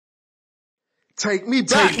Take me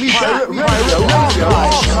back, Remix.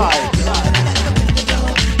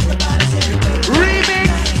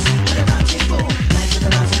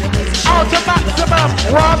 Out of maximum,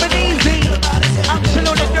 warm and easy.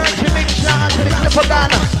 Absolutely dirty mix, shout to the clip of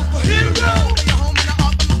Ghana.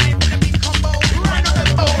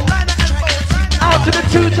 Out to the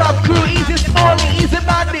two top crew, easy Smalley, easy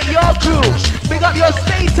Mandy, your crew. Big up your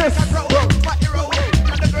status.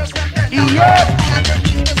 Yeah.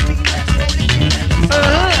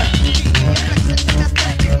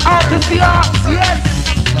 Out to the arts, yes.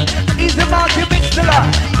 Easy Marky Mixler,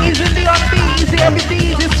 easy Leon B, easy everything,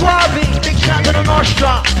 easy Suave. Big shout to the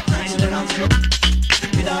Nostra.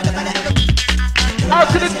 Out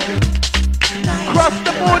to the cross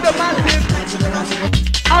the border massive.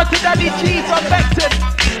 Out to Daddy G from Beckton.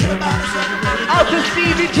 Out to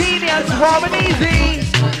Stevie Genius, warm and easy.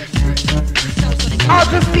 Out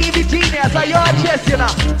to Stevie Genius, are your chest, you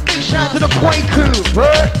know. Big shout to the Koi crew.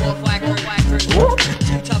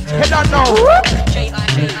 Head on now.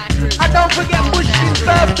 And don't forget Bush's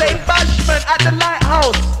birthday, Bashment at the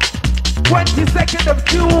Lighthouse. 22nd of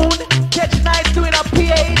June. Catch night doing a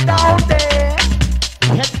PA down there.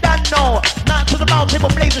 Head down now. Not to the mountain,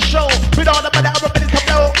 but blaze a show. With all the money, everybody to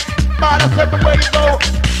blow. Man, that's everywhere you go.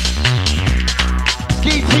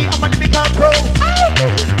 GT, I'm on the big pro.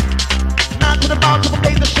 Not to the mountain, but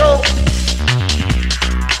blaze a show.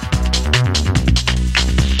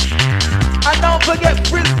 And don't forget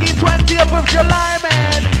Frisky, 20th of July,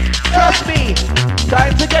 man. Trust me,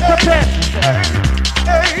 time to get prepared.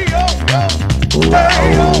 Hey, yo, yo.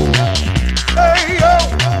 Hey, yo. Hey, yo.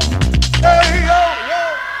 Hey, yo.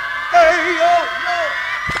 Hey, yo.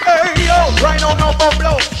 Hey, yo. Right on, no more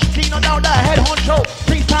blow. Tino down the head honcho.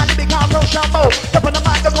 Freestyle, the big arm, Shambo. Step on the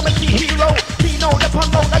mic, I'm gonna see hero. Tino, left on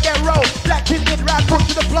load, I get roll. Black tin, get rap, push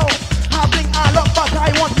to the flow. I blink, I look, but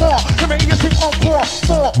I want more. Come here, you sing on more.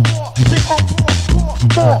 Sing on more.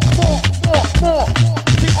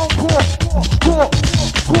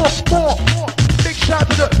 Big shout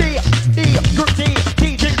to the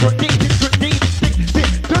DJ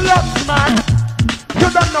Deluxe, man. You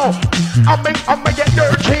don't know. I'ma get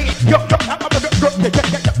dirty. I'ma get dirty.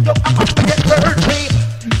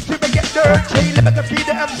 Let me get dirty. Let me feed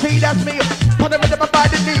the MC. That's me. Put them in my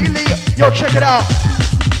body, nearly. Yo, check it out.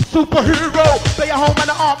 Superhero, play a home and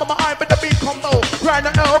the arm of my eye with the big combo. Grind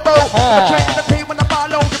the elbow, I train in the team when I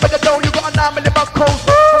follow. You better know you got a 9 mm coast.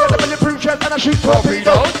 I got a million bruises and I shoot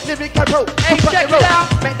torpedoes. Living capo, hey, check it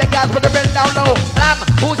out. Make the gas with the bend down low. Blam,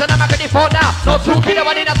 who's on the market for now? Not too good,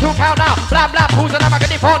 nobody not too count now. Blam, blam, who's on the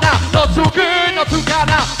market for now? Not too good, not too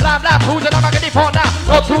count now. Blam, blam, who's on the market for now?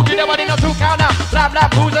 Not too good, nobody not too count now. Blam,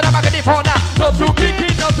 blam, who's on the market for now? Not too good,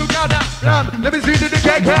 not too count now. Blam, let me see the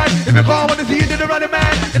cat cat. If you fall, wanna see you do the running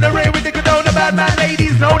man. In the rain with the condone, the bad man.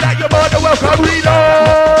 Ladies know that you're more than welcome.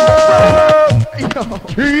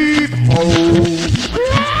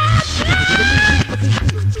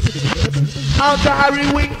 Out to Harry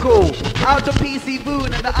Winkle, out to PC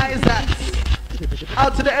Boone and the Isaacs,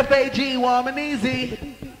 out to the FAG, warm and easy.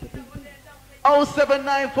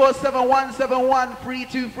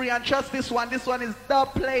 07947171323, and trust this one is the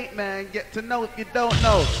plate, man. Get to know if you don't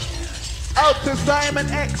know. Out to Simon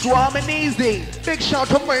X, warm and easy. Big shout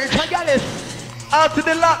to Merchant Gallus. Out to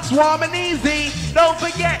Deluxe, warm and easy. Don't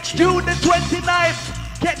forget, June the 29th,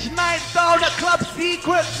 catch nights down at Club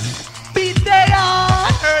Secrets. Be there.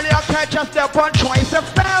 Earlier, catch us there on Choice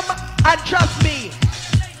FM. And trust me.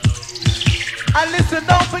 And listen,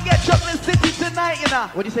 don't forget Chocolate City tonight, you know.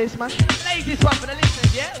 What do you say, Smash? Play this one for the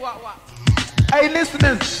listeners, yeah? What? Hey,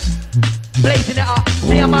 listeners. Blazing it up,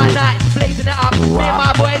 me and my nights, blazing it up. Me and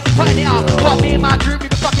my boys, putting it up. But me and my group, we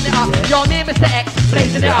be fucking it up. Yo, me and Mr. X,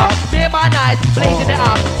 blazing it up. Me and my nights, blazing it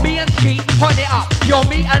up. Me and Skeet, putting it up. Yo,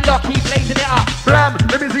 me and Lucky, blazing it up. Blam,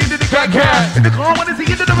 let me see you do the cat. In the car, wanna see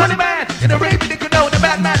you do the running man. In the rave, you know the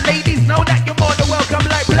bad man. Ladies know that you're more than welcome,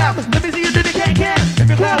 like blam. Let me see you do the cat. In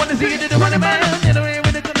the car, wanna see you do the running man. In the rave,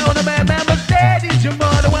 you know the bad man. But ladies, you're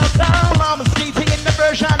more than welcome. I'm skating in the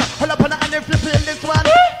version. Hold up on the and then flip in this one.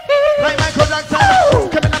 Like Michael Jackson,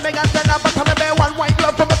 come in and make a stand up, but I'm a bear, one white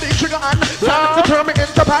glove from a big trigger on. Time to turn me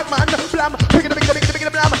into Pac-Man, blam, big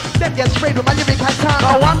blam. Them get sprayed with my lyric high time.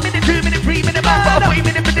 1 minute, 2 minute, 3 minute, 4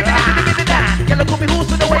 minute, 50 minute. Get a copy who's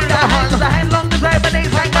to the way that hand, cause I hand long the drive and they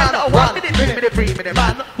hang man. 1 minute, 2 minute, 3 minute,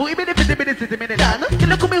 man. 40 minute, 50 minute, 60 minute, man. Get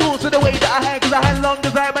a copy who's to the way that I hand, cause I hand long the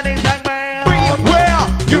drive and they hang man. Where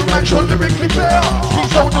you man should lyrically fair. These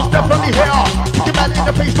soldiers definitely here. Kick your man in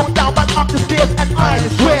the face, don't down, but up the stairs and I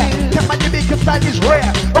swear. Tell my lyric style is rare.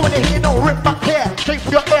 But when they hear no rip back here, straight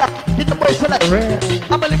for your air. Hit the voice like rare.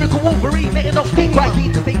 I'm a lyrical Wolverine, letting off steam. Right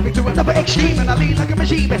beat to take me to another never extreme, and I lean like a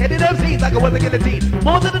machine, but headed up scenes like I was a guillotine.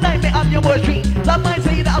 More than a nightmare, I'm your worst dream. Some might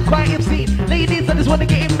say that I'm quite obscene. Ladies, I just wanna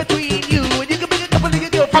get in between you, and you can bring a couple of your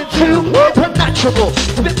girlfriends. I'm too supernatural,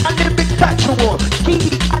 spit my lyric factual.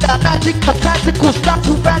 Speedy, other magic, the practical, not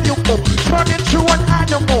too valuable. Turn into an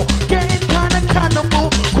animal, getting kinda cannibal.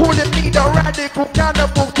 Calling me the radical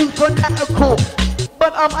cannibal, too fanatical.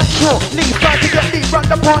 But I'm actual, need try to get me, run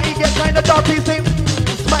the party, get kinda dirty, sing,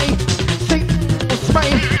 smile, sing,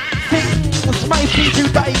 smile, sing, smile, see you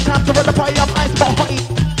die, time to run the party, I'm ice for hoy,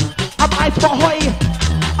 I'm ice for hoy,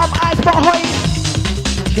 I'm ice for hoy.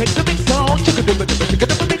 Check the big song, check the big song, check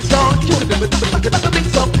the big song, check the big song, check the big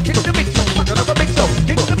song, check the big song, check the big song,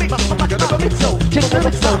 check the big song, check the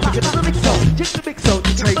big song, check the big song, check the big song,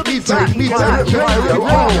 check the big song, take me back,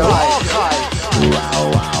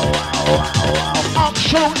 I'm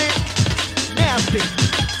showing it nasty.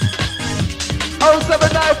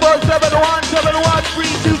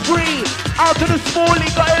 07947171323. Out to the smallie,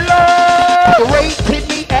 got it low. Rated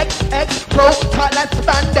me XX Pro, tight like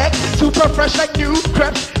spandex, super fresh like new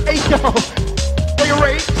crepes. Hey yo, they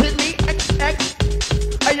rated me XX.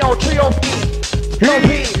 Hey yo, trio P, low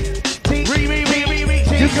P.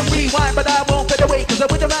 You can rewind, but I won't fade away. Cause I'm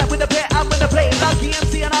with the rap, with the pair, I'm gonna play. Lucky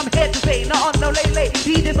MC and I'm here to say, not on no late.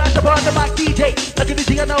 DJ's mash up on the mic, DJ. Lucky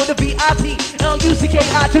Luciano, I know the VIP.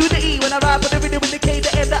 L-U-C-K-I to the E. When I rap with the rhythm with the K,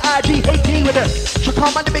 the N, the I-G-H-T with the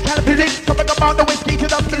Chacon, man, the big kind of physics. Something about the whiskey to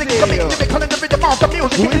the physics. Something in the big calling the rhythm of the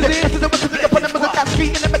music. Who is this? This is the rhythm upon the music. I'm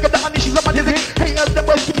speaking and making the honey, she's on my dizzy. Hey, the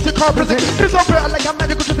boys keep to composite. There's no real like a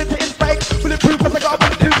magical to inspire. Bulletproof, cause I got a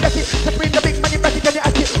bullet to get it. To bring the big money back, can you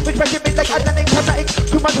act it? Which make it like Atlantic, Atlantic.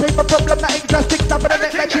 Too much paper, problematic, drastic. Stop it and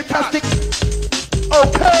it like plastic.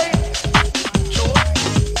 Okay.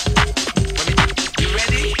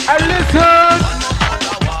 And listen,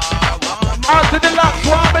 out to the Lux,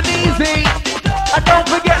 warm and easy. And don't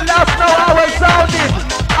forget last no hour sounding.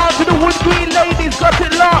 Out to the wood green ladies, got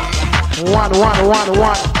it locked. One.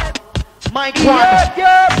 Mike one.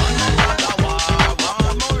 Yep.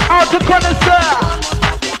 Out to connoisseur,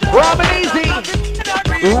 warm and easy.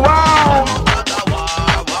 Wow.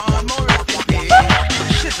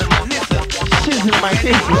 She's in my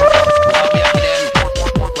face.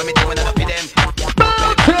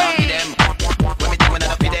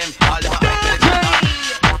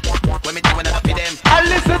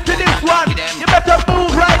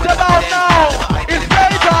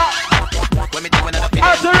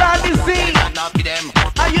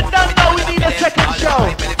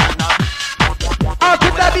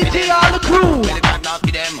 All the crew.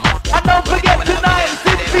 And don't forget tonight,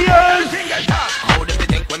 6 years.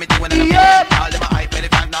 Yep.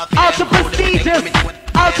 Out to Prestigious.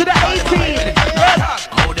 Out to the 18.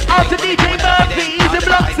 Out to DJ Murphy. Easy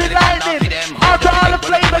Blocks and Lightning. Out to all the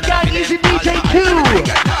Flava gang. Easy DJ Q.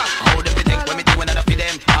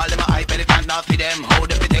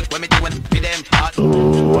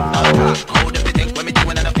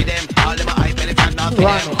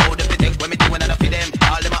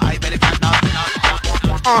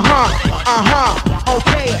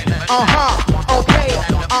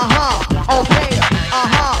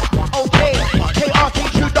 Okay, KRT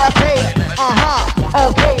should I pay,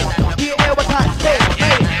 okay, you hear what I say,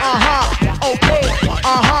 hey,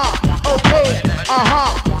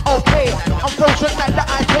 okay, I'm frozen like the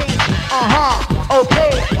ice age,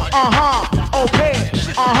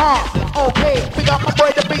 okay, we got my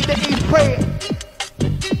boy to beat the East Prey,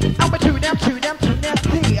 I'm a too nasty.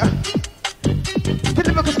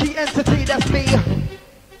 Lyrical Skeet entity, that's me.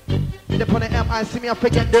 They put an M-I, see me, I'm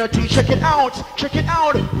freaking dirty. Check it out.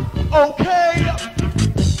 Okay.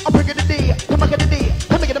 I'm bringing the D. Come on, get the D.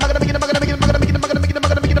 Come on, get the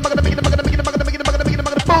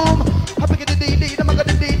boom. I'm bringing the D.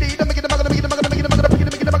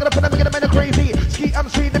 Crazy. Skeet, I'm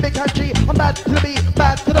sweet, the big country. I'm bad to the beat,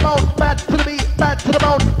 bad to the bone, bad to the beat, bad to the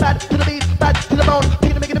bone, bad to the beat, bad to the bone.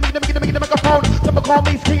 Make the microphone. Someone call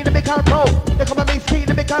me Skeet, the big kind pro. They call me Skeet,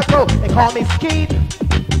 the big kind pro. They call me Skeet,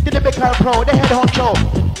 the big kind pro. They head honcho.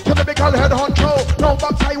 To the big kind head honcho. No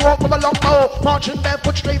box, I walk with a long bow. Marching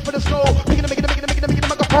barefoot straight for the snow. Making the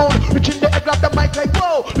microphone. Reaching the air, grab the mic like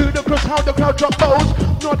whoa. Ludicrous how the crowd drop bows.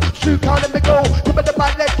 Not too count, let me go. Come at the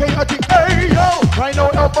mic like KRT. Hey yo, Rhino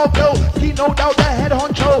elbow blow. Skeet no doubt the head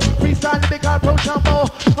honcho. Freestyle the big kind pro shampoo.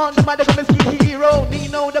 On the mic, the Skeet hero.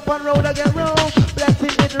 Nino the pun road again roll.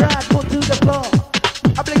 Blessing with rad, put to the floor.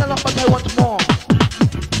 I bling a lot, but I want more.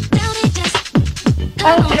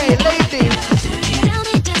 Okay, ladies.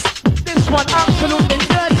 This one absolutely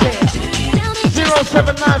dirty.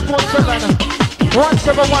 07947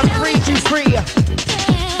 171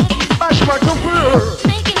 Bashment,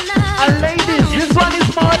 and ladies, this one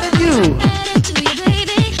is more than you. crew.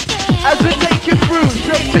 As we take you through,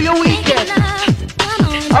 straight to your weekend.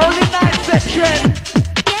 Only night section.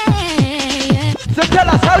 So tell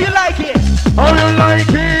us how you like it. How you like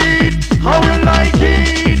it? How you like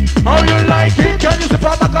it? How you like it? Can you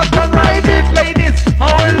support my cup and ride it, ladies?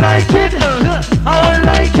 How you like it? How you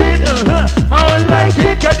like it? How you like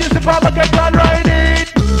it? Can you support my cup and ride it?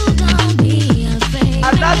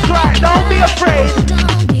 And that's right, don't be afraid.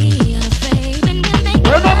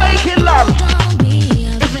 We're not making love.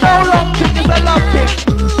 It's no long thing, it's a love thing.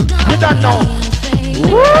 You don't know.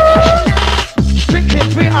 Woo! Drinking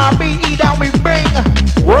for R&B that we bring.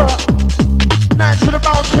 What? Nice to the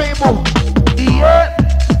round table. Yeah.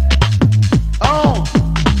 Oh.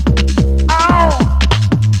 Ow.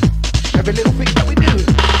 Every little thing that we do.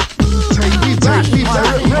 Take me back.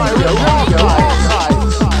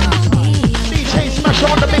 DJ Smash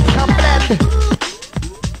on the mix and blend.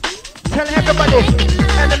 Tell everybody,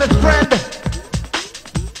 and his friend.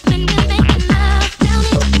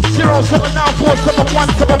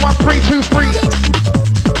 07947171323.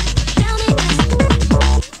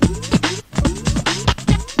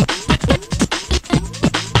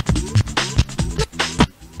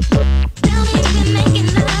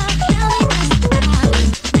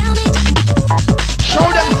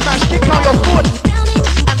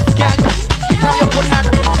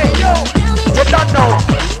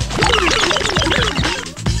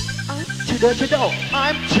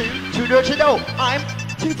 I'm too dirty though. I'm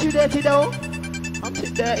too dirty though. I'm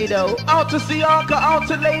too dirty though. Out to Siaka, out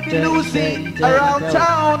to Lady Lucy, around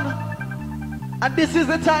town. And this is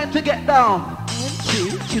the time to get down.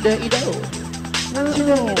 I'm too dirty though. I'm too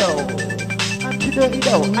dirty though. I'm too dirty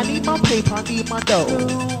though. I need my paper, I need my dough.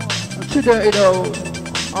 I'm too dirty though.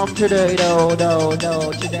 I'm too dirty though,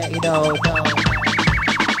 too dirty though.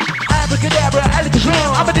 Abracadabra,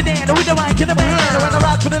 Alakazam, I'm a dancer with the mic in the man. When I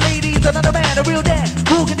rock for the ladies, another man, a real dance.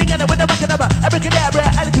 Who can together with the mic in the man? Abracadabra,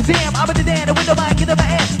 Alakazam, I'm a dancer with the mic in the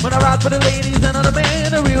man. When I rock for the ladies, another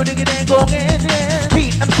man, a real nigga then go again.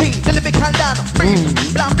 MC, the lyric countdown,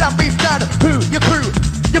 blam blam beef down. Who, your crew?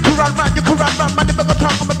 You could run, man, never go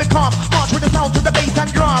talk, I'm a big calm. March with the sound to the bass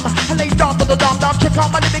and drum. And lay down to the dum, check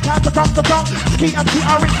out my lyric hands to tongue. Skeet and Skeet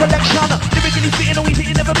are in selection. Lyrically spitting and we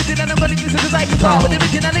sitting, never missing, and I'm gonna use it as I guitar. With the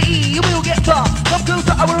vision and the E, you will get far. Come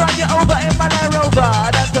closer, I will run you over in my Land Rover.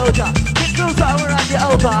 That's Doja. Get closer, I will run you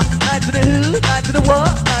over. Night to the who, night to the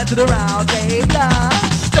what, night to the round table.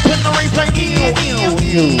 Step in the race like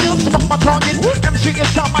some of my target. MC is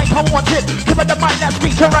down my I want it. Give me the mind, let's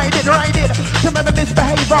beat to ride it. Remember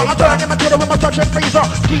misbehavior. I'm burning my kiddo with my touch and freezer.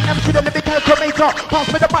 Skeet MC the lyric calculator. Pass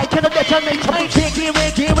me the mic and the detonator. I take it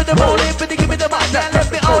with the rolling, but they give me the mic and let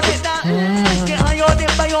me own it now. Get high on it,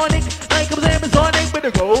 bionic. Like I'm Amazonic with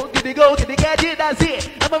the go, get the gadget, that's it.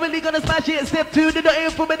 I'm really gonna smash it. Step 2 to the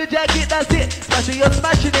info with the jacket, that's it. Smashing, you're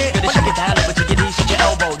smashing it. Gonna shake it down, but you get these shit your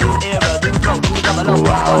elbow. New era, new flow, new double O.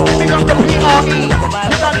 Big up the PRE, you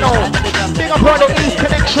don't know. Big up all the East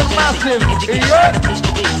Connection massive. Yeah.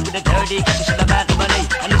 With the dirty, cause you should have had the money.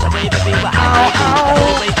 And it's a way to be what I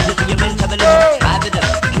way to be your mentality. I did it,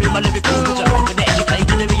 through my lyrical culture. With the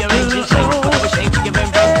education, the rearranging shape. With the shape to your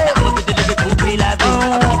memory. I'm with the lyrical pre-lab.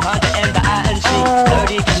 I'm keep on the end, the I and C.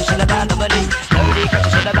 Dirty, cause you should have had the money. Dirty, cause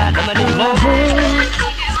you should have had the money.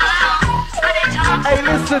 Hey,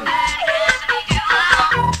 listen.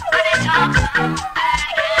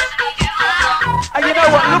 And you know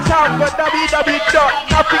what? Look out for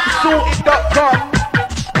www.nothingsorted.com.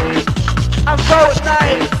 I'm so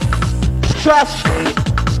nice. Trust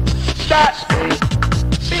that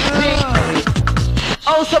big thing.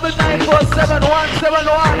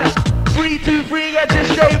 07947171323. Get you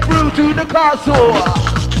straight through to the castle.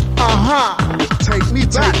 Take me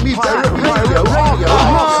back, radio.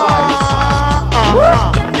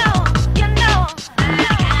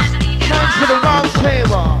 Thanks to the round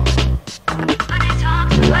table.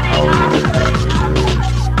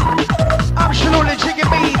 Absolutely chicken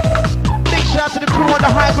beat. Big shout to the crew on the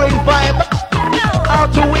high grade vibe.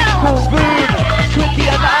 Out to Winkle, Boone, Tricky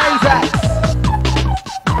and Isaac.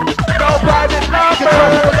 No private number.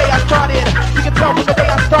 You can tell from the day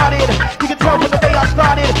I started. You can tell from the day I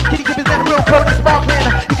started. Can you give us that real code is sparkling?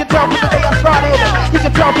 You can tell from the day I started. You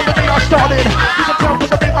can tell from the day I started. You can tell from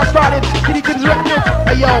the day I started. Can you give us that?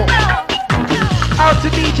 Hey yo. Out to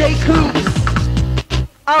DJ Coops.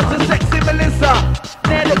 Out to Sexy Melissa.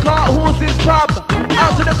 Near the Cart Horses Pub.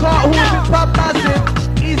 Out to the Cart Horses Pub massive.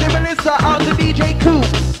 Easy Melissa. Out to DJ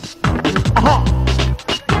Coops.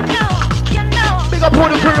 Big up all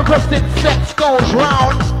the pre-requested sets goes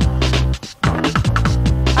round.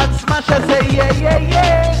 And Smasher say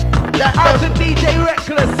yeah. Out to DJ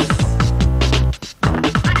Reckless.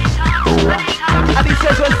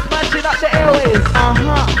 because we're smashing up the airways.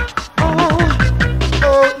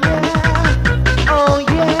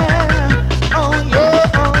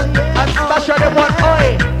 And smash on them one,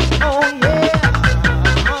 oi.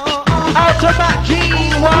 Automat G,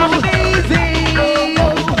 warm and easy.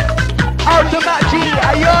 Automat G,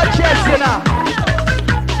 are your chest, you know?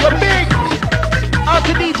 You're big. Out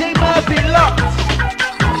to DJ Murphy, locked.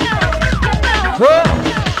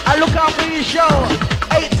 I look out for your show.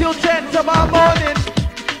 8 till 10 tomorrow morning.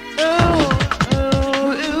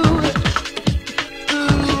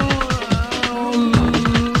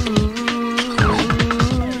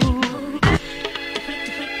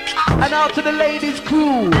 And out to the ladies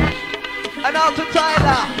crew. And out to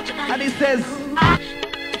Tyler. And he says,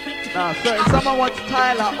 nah, sorry, someone wants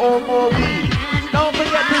Tyler or more weed. Don't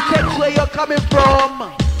forget to text where you're coming from.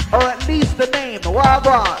 Or at least the name.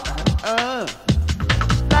 Wagwan.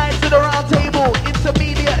 Nice to the round table.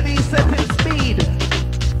 Intermediately setting speed.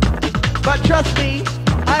 But trust me,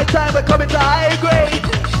 high time we're coming to high grade.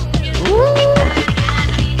 Woo!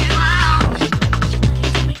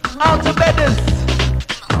 Out to bedders.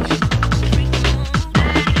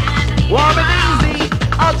 Warm and easy.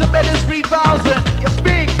 Out to bedders 3000. You're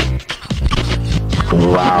big.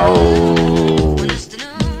 Wow.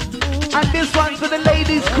 And this one's for the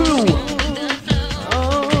ladies crew.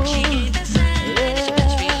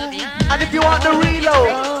 And if you want the reload,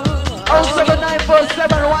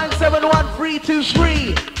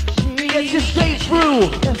 07947171323. Get you straight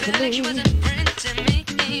through.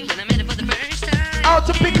 Out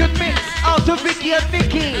to Pick and Mix, out to Vicky and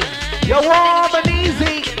Nikki. You're warm and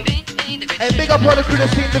easy. And big up all the crew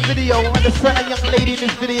that's seen the video. And the certain young lady in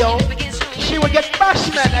this video, she would get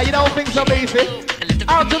Bashment, and you know things are amazing.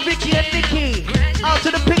 Out to Vicky and Nikki. Out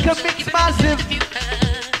to the Pick and Mix massive.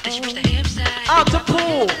 Out to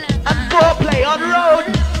Pool and Foreplay on road.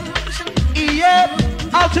 Yep.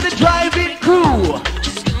 Out to the driving crew.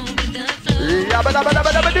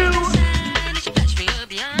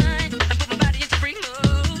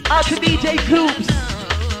 Out to DJ Coops.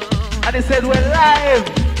 And he said we're live.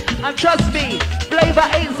 And trust me, Flava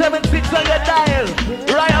 876 on your dial.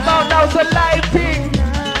 Right about now it's a live thing.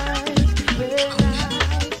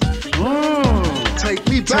 Take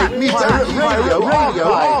me back, radio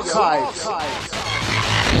archives.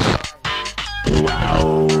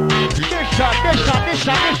 Wow.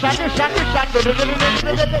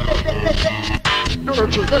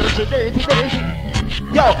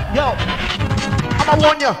 Yo, I'ma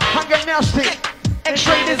warn you, I'm getting nasty.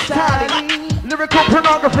 X-ray this time. Lyrical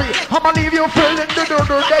pornography. I'ma leave you feeling dirty.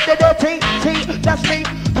 That's me.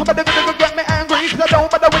 Somebody gonna get me angry, cause I don't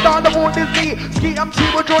bother with all the wood is me. Ski, I'm T,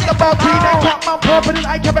 we're drawing the ball P. Then top my purple and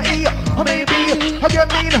I give a E. Or maybe, how you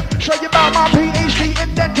mean? Show you about my PhD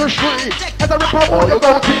in dentistry. As I rip out all your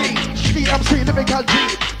goatee. Ski, I'm C, the big G.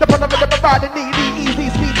 The part of it, the body, needy, easy,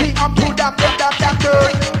 speedy. I'm too damn good.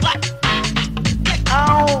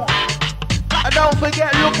 Ow. And don't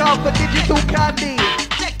forget, look out for Digital Candy.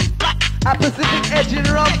 At Pacific Edge in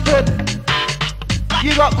Romford.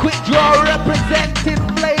 You got Quick Draw representing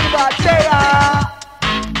Flava. They are.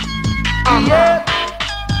 Yeah.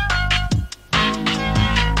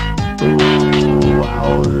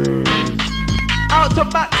 Wow. Out to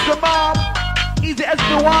Maximum. Easy as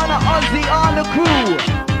Luana, Ozzy, all the crew.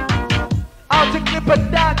 Out to Clipper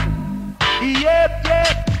Dan. Yep.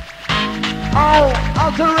 Oh,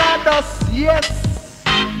 out to Randos. Yes.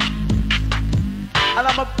 And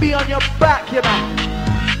I'ma be on your back, you know.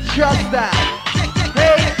 Just that.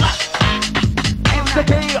 Hey, it's the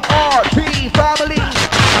KRP family.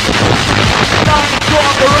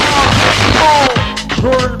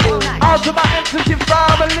 Out to my entity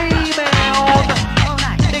family, man.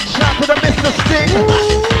 Big shout to the Mr. Stick.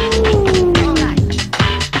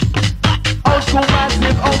 Old school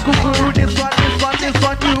massive, old school crew. This one,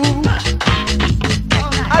 you.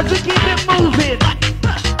 As we keep it moving.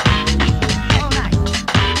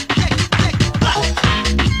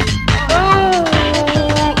 Oh.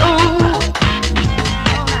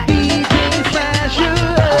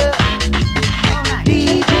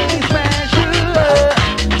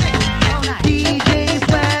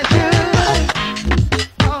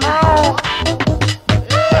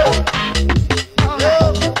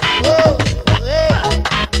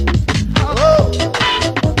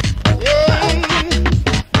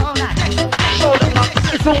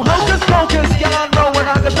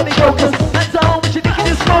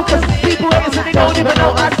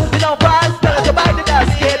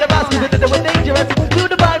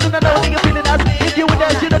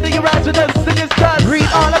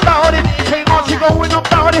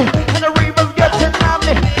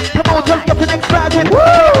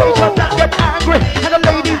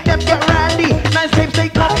 get randy. Nice tapes, they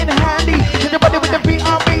come in handy. Hit your body with the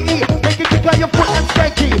B-R-B-E. Make you kick out your foot and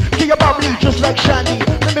stanky. Get your bubbly just like Shandy.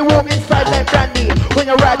 Let me walk inside like brandy. When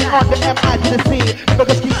you're riding on the M-I to the C.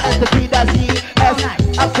 Because Skeet as the T, that's he. S,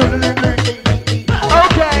 absolutely.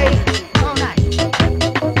 Okay.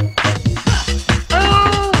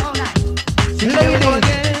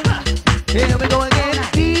 Here we go again,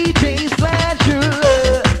 DJ Slasher.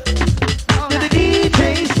 To the DJ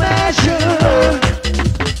Slasher.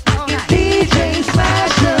 It's DJ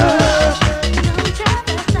Slasher.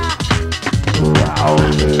 Wow.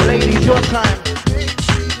 Ladies, your time.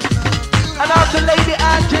 And after Lady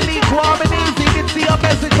Angelique Warmanies, you can see your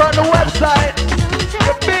message on the website.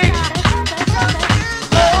 The big.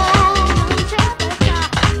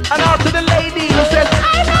 And after the lady who says, I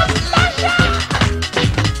love Slasher.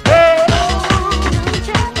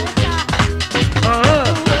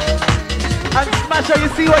 And Smasher, you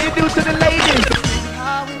see what you do to the ladies?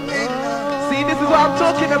 See, this is what I'm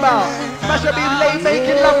talking about. Smasher means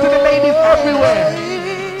making love to the ladies everywhere.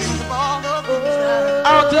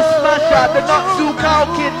 Out to Smasher, the not too cow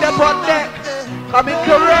kid, them on deck. Coming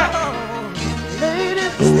correct.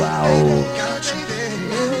 Wow.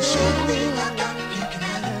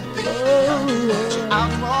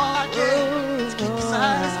 I'm walking to keep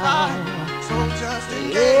satisfied. So just in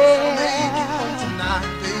case I make it home tonight,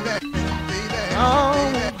 baby.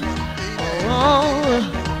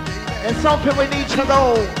 It's something we need to know.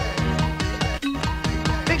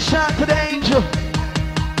 Big shout to the angel.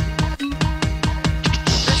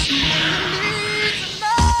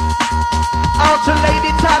 Out to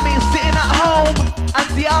Lady Tammy sitting at home. And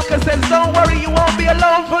Siaka says, don't worry, you won't be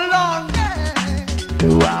alone for long.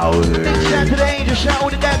 Wow. Big shout to the angel, shout out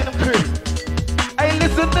the Dagenham crew. Hey,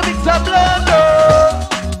 listen to Big Top Blando.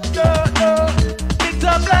 Big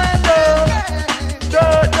Top Blando.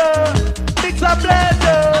 Big Top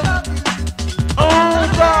Blando. Oh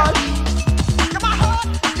gosh.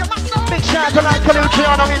 Big shout to Lucky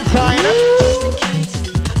Luciano inside.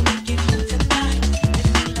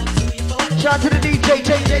 Shout to the DJ,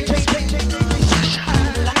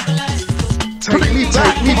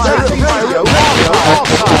 Take me radio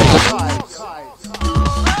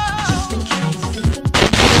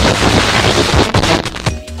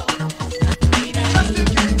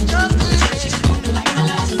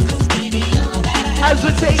as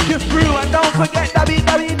we take you through, and don't forget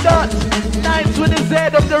www.nights with the Z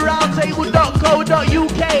of the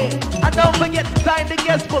roundtable.co.uk, and don't forget to sign the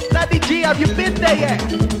guest book. Daddy G, have you been there yet?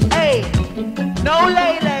 Hey, no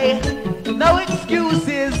lay, no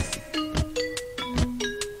excuses.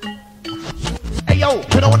 Hey yo,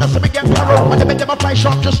 you don't wanna see me get narrow. When the bed them a fly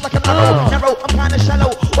short just like an arrow. Narrow, I'm kinda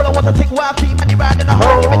shallow. All I want to take wild feet, man, you ride in a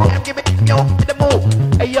hole. Give it, yo, with the move.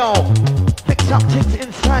 Hey yo, fix up things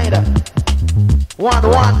inside. One.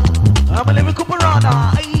 I'm a lyrical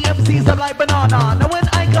piranha. EMC's are like banana. Now when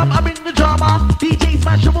I come, I bring the drama. DJ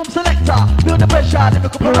smash your boom selector. Feel the pressure,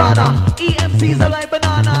 lyrical piranha. EMC's are like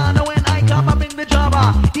banana. Now when I come, I bring the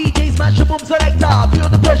drama. DJ smash your boom selector. Feel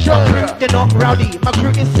the pressure. My crew, they're not rowdy. My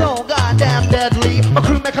crew is so goddamn deadly. My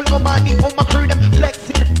crew make a little money. Oh, my crew them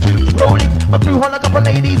flexing, rolling. My crew hold a couple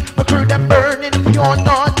ladies. My crew them burning pure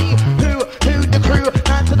naughty. Who the crew?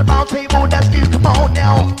 Hand to the round table. That's you. Come on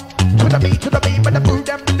now. To the beat, but the move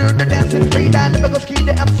them to do the dancing free down the bigger ski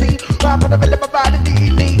the MC. Rap on the rhythm of riding the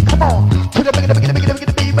evening. Come on. To the beat,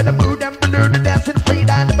 but the move them to do the dancing free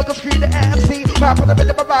down the bigger ski the MC. Rap on the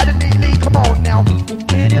rhythm of riding the evening. Come on now.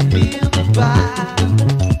 Can you feel the vibe?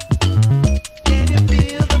 Can you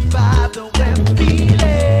feel the vibe? The way I'm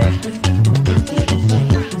feeling.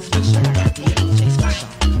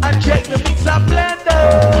 And check the mix up blender.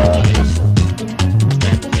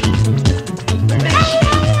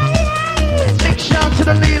 To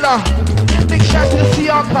the Leela, big shout to the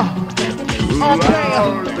Siaka. Okay,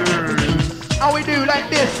 how we do like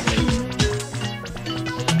this?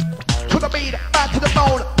 To the beat, back to the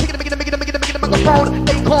bone. Pick it, the microphone.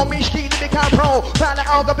 They call me Skeet, they can't pro. Find the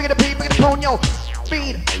alga, pick it, the tone, yo.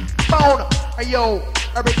 Speed, phone, hey yo,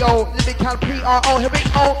 here we go. They can't P-R-O, here we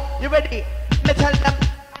go. You ready? Let's tell them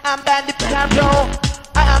I'm Dandy, they can't pro.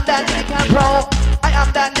 I am Dandy, they can't pro. I am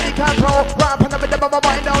Dandy, they can't pro. Rap on the rhythm of my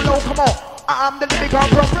mind down low, come on. I am the lyrical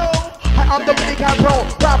pro. I am the lyrical pro.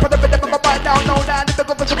 Rap on the rhythm of my mind down low. Down the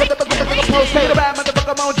big pro. Say the band,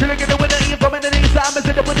 motherfucker, mount. Chilling in the winter, eat from in the east. I'm a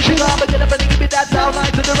sit up with the sugar. I'm a get up and give me that sound.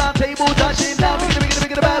 Night to the round table, touching down.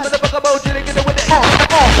 Big the band, motherfucker, mount. Chilling in the winter, get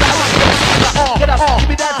up,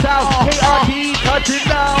 give me that sound. KRT, touching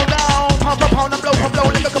down, down. Pound and blow,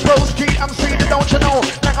 lyrical pro. Street, I'm street, don't you know?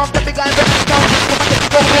 Now I'm the big guy, down.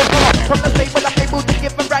 From the stable, I'm able to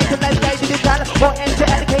give them right to nice guy to the channel. Or enter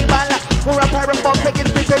at the cable. We're a pirate box, taking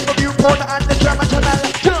free pay Get the viewpoint and the drama channel.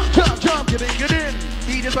 Jump, jump, jump, get in.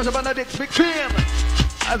 DJ Special Benedict's big team.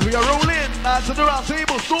 As we are rolling, man to the round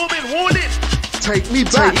table, storming, warning. Take me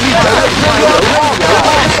back.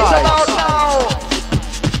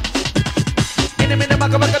 In a minute,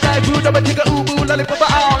 Maka die, food, I'm a chicken, ubu, lollipop,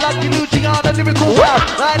 Lucky Luciano, the lyrical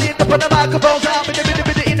rap. Right in the front of the microphone, I'm in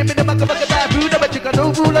a minute, Maka die, food, I'm a chicken,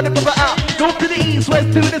 ubu, lollipop, north to the east,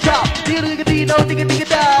 west to the south. Digga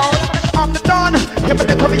down. I'm the Don, yeah, but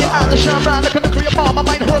they're coming out the shine round. Look at the your mom, I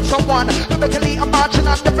might hurt someone. Lyrically, I'm marching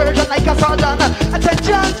on the version like a sergeant.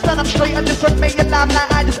 Attention, stand up straight and just make it laugh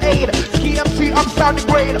like I just ate. Ski MC, I'm sounding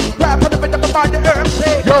great. Rap on the rhythm of the herb,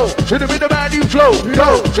 say yo, hit it with the man you flow,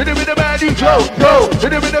 yo, hit it with the man you flow, yo,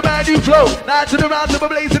 hit it with the man you flow. Now to the round, to the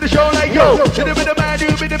blaze in the show like yo, hit it with the man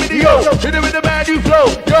you, hit it with the yo, hit it with the man you flow,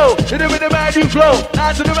 yo, hit it with the man you flow.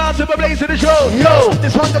 Now to the round, to the blaze in the show, yo,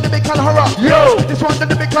 this one gonna be called horror, yo, this one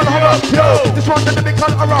gonna be called horror, yo, this one gonna be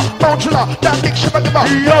called horror, Montula, that big shit about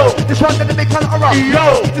yo, this one gonna be called horror,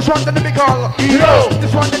 yo, this one gonna be called, yo,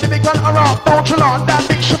 this one gonna be called horror, Montula, that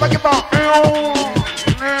big shit about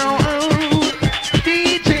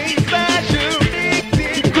DJ Special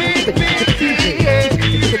mixing with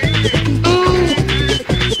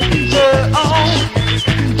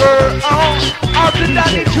out to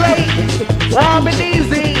Danny Drake, warm and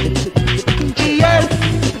easy, yes,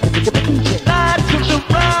 nights from the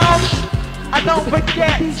round, and don't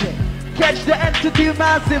forget, catch the Entity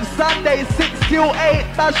Massive Sunday 6 till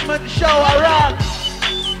 8 Bashment show around,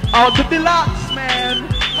 out to Deluxe, man.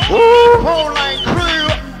 Woo! Whole line crew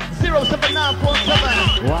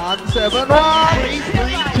 07947 171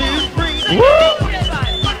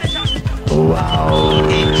 3323. Wow.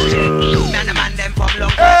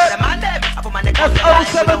 That's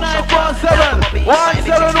 07947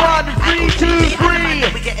 171 323.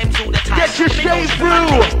 Get your shade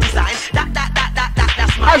through.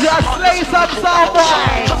 As I slay some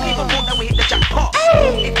soundboy.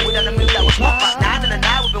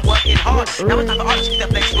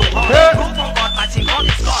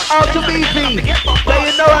 Out to BC, there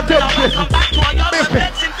you know I took this.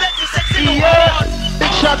 Yeah,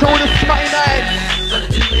 big shout to all the smutty nights.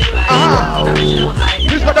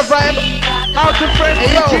 Who's got the vibe? Out to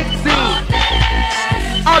Frisky, Jitsi.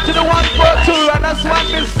 Out to the 142, and that's one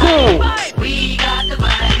is cool.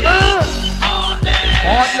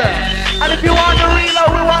 And if you want to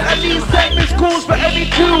reload, we want at least 10 missed calls for any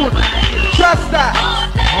tune. Trust that.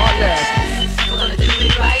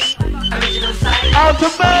 Out to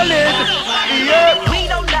Berlin. Yeah. We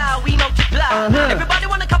don't lie, we don't reply. Everybody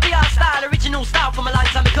wanna copy our style, original style from a long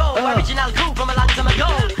time ago. Original cool from a long time ago.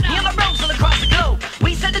 Me and my bros all across the globe.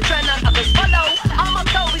 We set the trend and others follow. All my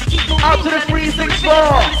toes keep moving. Out to the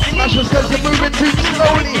 364. National says you're moving too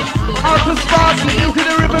slowly. Out to Sparky, into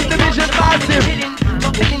the Rhythm Division Massive.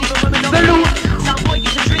 Salute.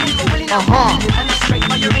 And it's straight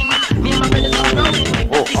for your ring. Me and my brothers are rolling.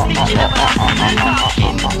 This speaking of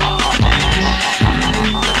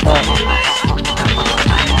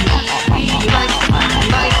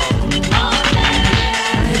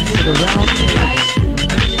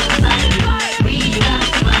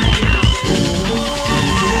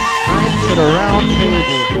to the round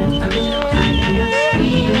table. To the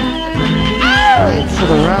round table. To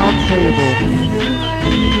the round table.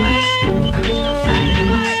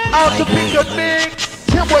 Out to pick a thing.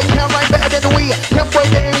 Them boys can rhyme better than we. Them boys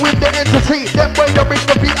they ain't with the entity. Them boys they bring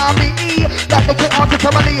the B-R-B-E. Like they get on to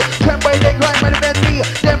somebody. Them boys they grind better than me.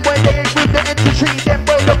 Them boys they ain't with the entity. Them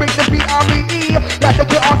boys they bring the B-R-B-E. Like they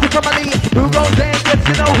get on to somebody. Who goes there and gets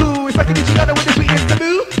to know who? It's like a Luciano with the sweetest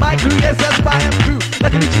taboo. My crew, yes, that's my crew.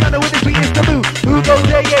 Like a Luciano with the sweetest taboo. Who goes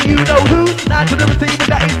there, yeah, you know who. Not to the receiver,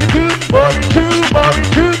 that is the crew. Boring true,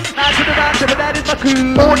 boring true. Not to the master, but that is my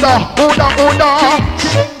crew. Order.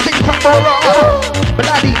 Think from but I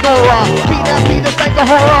need Nora. Beat them like a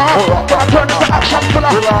horror. But I turn into action fuller.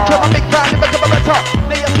 Turn my big fan into a better.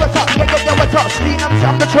 Lay your sweat up, yeah, wet up. Sleep,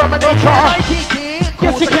 I'm the Terminator.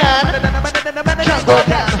 Yes, you can. Can't go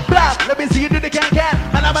down. Blam, let me see you do the can.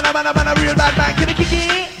 Man, a real bad man. Can you kick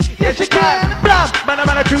it? Yes, you can. Blam,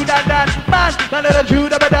 man, a true dan. Man, a true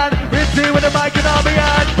dan. Ritzy with the mic and all me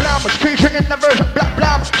on. Blam, Skeet in the version.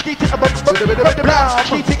 Blam, Skeet in the blam.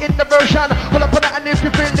 Skeet in the version. Pull up on it and if you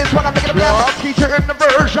feel this one, I'm making a blam. Skeet in the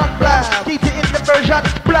version. Blam, Skeet in the version.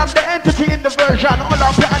 Blam, the entity in the version. All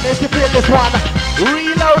up and if you feel this one.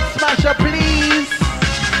 Reload, smasher, please.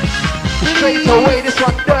 Straight away, this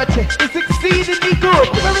one dirty. It's exceedingly good,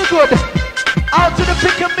 very good. Out to the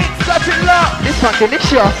pick and mix, got it locked. This one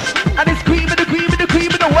delicious. And it's cream of the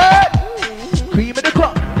word. Cream of the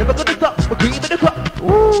crop, never got the top, but cream of the crop.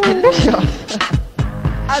 Ooh, delicious.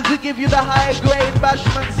 As to give you the high grade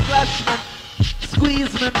bashment, splashment,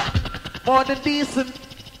 squeezement, more than decent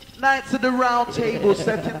nights at the round table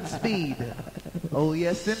setting speed. Oh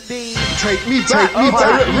yes indeed. Take me back,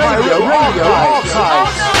 radio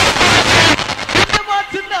archives. If you want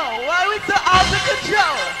to know why we so out of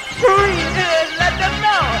control, free it, let them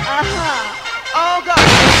know. Oh God.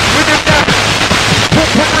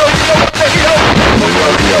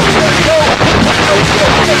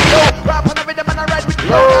 Rap on the rhythm and I ride with you.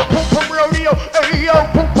 Pum pum rodeo, hey yo,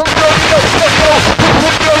 pum pum rodeo, hey yo, pum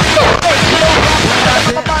pum rodeo, hey yo.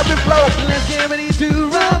 I'm about to flow. Let's get ready to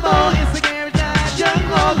rumble. It's the game time,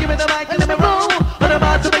 jungle. Give me the mic and let me roll. What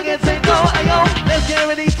about to begin? Say go, ayo. Let's get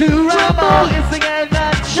ready to rumble. It's the game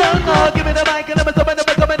time, jungle. Give me the mic and let me give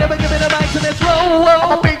me the mic and let's roll.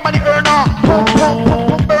 I'm a big money earner. Pum pum pum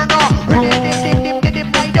pum burner.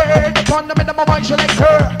 Upon the middle of my mind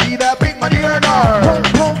selector, be that big money earner. Boom,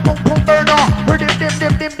 boom, boom, boom, burner.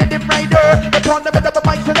 Dim, rider. Upon the middle of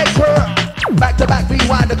my mind selector. Back to back,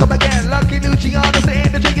 rewind to come again. Lucky Luciano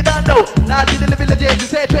MC Skeet, you don't know. Now to the villages, you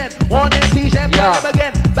say trend. One in T-shirt, come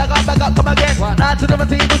again. Back up, come again. Now to the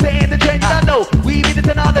team, we say in the trend, you don't know. We be the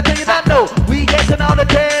 10 out of 10, you don't know. We get 10 out of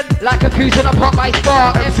 10. Like a cruise and I pop my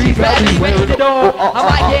spark. MC ready, wait the door. I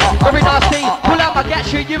might get very nasty. Pull out my gat,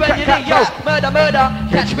 shoot you and you need, yo. Murder,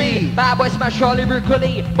 catch me. Bad boy smash Charlie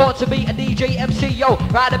lyrically. Born to be a DJ MC, yo.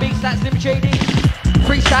 Ride the beats, that's Slim Shady.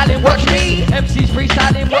 Freestyling, watch me. MCs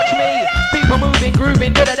freestyling, watch me. People moving,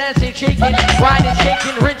 grooving, do the dancing, shaking, grinding,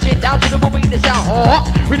 shaking, rinsing, down to the movie, the sound. Oh,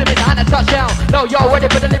 rhythm behind the touchdown. No, yo, ready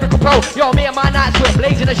for the lyrical pro. Yo, me and my nights, we're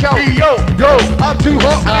blazing the show. Yo, I'm too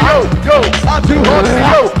hot. Yo, I'm too hot.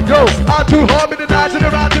 Yo, I'm too hot. With the nights and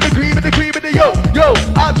around to the cream and the cream and the yo,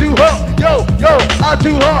 I'm too hot. Yo, I'm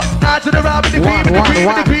too hot. Nights and around with the cream and the cream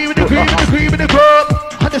and the cream and the cream and the cream and the club.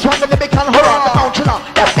 I just want to make an horror, the mountain up.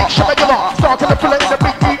 Big shot you are. Start to the full in the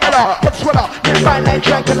big E-L-R. Get sweater, get fine like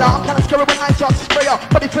Dracula. Kinda scary when I start to spray up.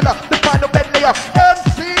 Body filler, the final bed layer.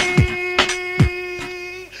 MC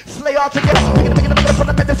Slayer together. Bigger from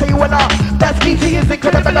the bed to say you winner. That's KT is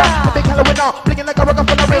incredible. The big hella winner. Blinking like a rocker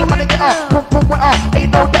from the real money get up. Pum pum with up.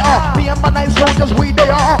 Ain't no there. Me and my nice soldiers, we they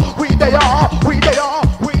are.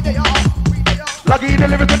 Lucky the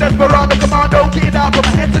lyrical desperado commando, kid out from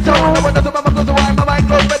my head to toe. No one does my mouth, so why my mind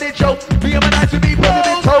goes for the show. Me and my nights to be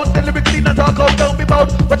positive toast, and lyrically not talk cold, don't be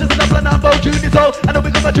bold. But just a couple of number, Junior soul, and then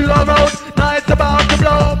we come to the road. Now it's about to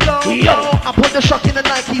blow. Yo, I put the shock in the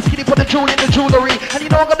Nike, Skeety put the jewel in the jewelry. And you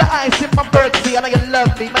know I got the ice in my Berkeley, I know you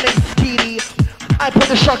love me, my name's Skeety. I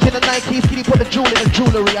put the shock in the Nike, Skeety put the jewel in the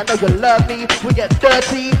jewelry. I know you love me, we get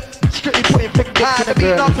dirty. Strictly putting fingers in the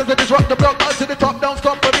beat, nonsense and just rock the block, up to the top, don't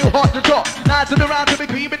stop, but you hot to drop. Night to the round to the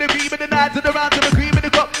cream and the cream and the night to the round to the cream and the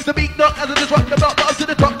cup. The beat knock as I just rock the block, up to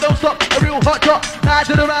the top, don't stop, a real hot drop. Night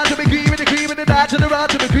to the round to the cream and the cream and the night to the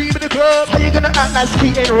round to the cream and the club. How you gonna act like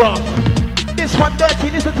Skeet ain't rough? This one dirty,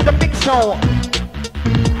 listen to the big soul.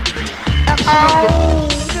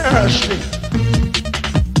 Absolutely.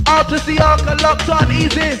 Out to see Uncle locked on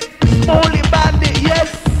easy. Smoley bandit, yes.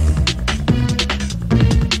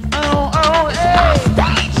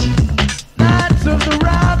 Hey. Nights of the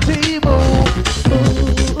round table.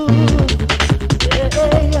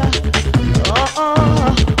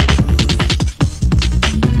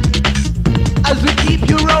 As we keep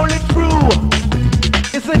you rolling through,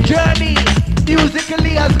 it's a journey.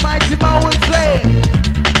 Musically, as Mighty Mo would say.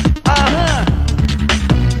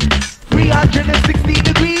 360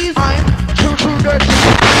 degrees. I'm true dirty.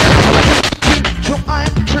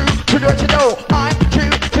 I'm true dirty. No, I'm true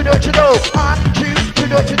dirty. No, I'm true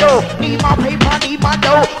dirty. No, need my paper, need my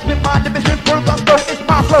dough. Spin my limits with full gusto. It's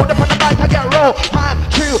my flow. Up on the mic, I get roll. I'm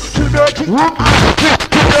true dirty. I'm true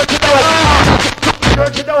dirty. No, I'm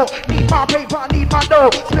dirty. No, need my paper, need my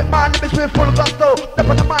dough. Spin my limits with full gusto. Up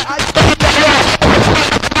on the mic, I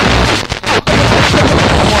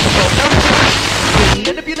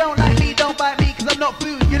and if you don't like me, don't bite me, cause I'm not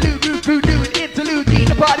food. You lose, food, interlude, keep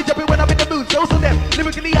the party jumping when I'm in the mood. So them,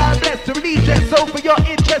 lyrically I'm blessed to release stress. So for your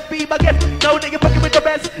interest, be my guest. No nigga fucking with the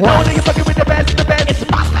best. No nigga fucking with the best. It's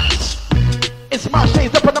my stage. It's my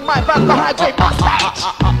stage up on the mic, that's the high grade. My stage.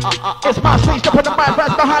 It's my stage up on the mic,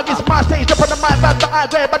 that's the high grade. It's my stage up on the mic, that's the high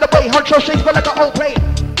grade. By the way, Huncho shakes feel like an old plate.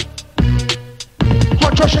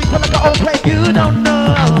 Huncho shakes feel like an old plate. You don't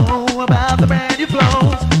know about the brand new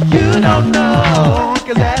flows. You don't know,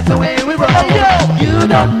 cause that's the way we roll. You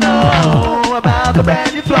don't know about the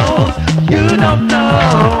brand new flows. You don't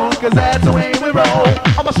know, cause that's the way we roll.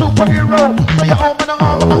 I'm a superhero, so you're home and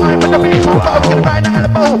I'm behind with the beat. So I'm gonna ride the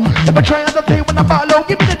elbow. If I try other thing when I follow,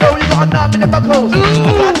 give me the dough, you got a 9 minute buckles.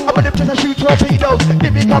 I'm a dip just to shoot torpedoes.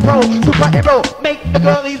 If you come pro, superhero. Make the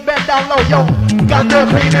girlies bend down low, yo. Got the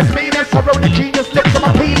cleanest, meanest, I roll the genius, lips on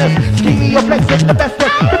my penis. Skeet, you're flexing the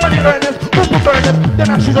bestest. The money earners, who burners. Then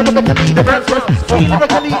I'm she's gonna look at me, the burns first. Skeet,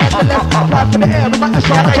 lyrically, and the left. Fly for the air, we might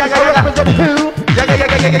show my chest. I represent who?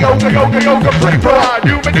 Yoga, pretty pro.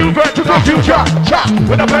 New maneuver to the future. Chop,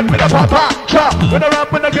 when I bend with a papa. Chop, when I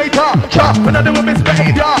rap with a guitar. Chop, when I do a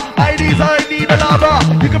misbehavior. I need a lava.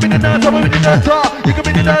 You can be the nurse, I will be the doctor. You can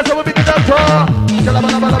be the nurse, I will be the doctor.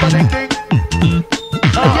 Shalabalabalaba ding ding.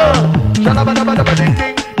 Shalabalabalaba ding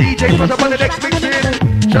ding. DJ smash up on the next mixing.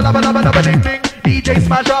 Shalabalabalaba ding ding. DJ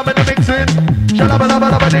smash up in the mixing.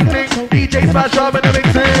 Shalabalabalaba ding ding. DJ smash up in the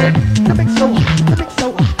mixing. The mix so.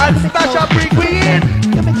 And smash up bring queen.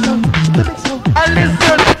 The mix so. And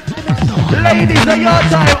listen, ladies, are your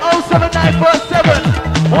time.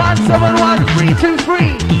 07947 171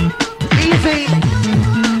 323. Easy.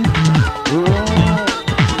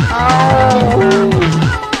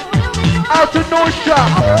 Out to North Shop.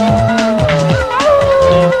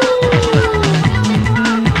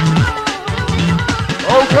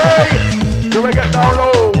 Okay, so we get down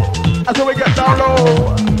low. So we get down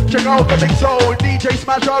low. Check out the mix, so DJ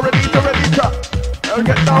Smash ready to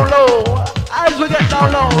get down low. As we get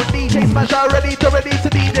down low, DJ Smash ready to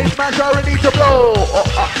DJ Smash ready to blow.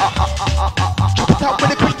 Chop it out with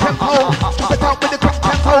the quick tempo. Chop it out with the quick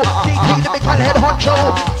tempo. DJ the big man head honcho.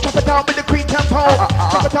 Chop it out with the quick tempo.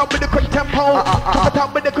 Chop it out with the quick tempo. Chop it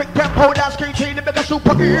out with the quick tempo. That screen chain to make a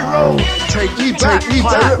superhero. Take me back,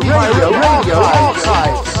 radio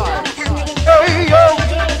archives. Hey yo.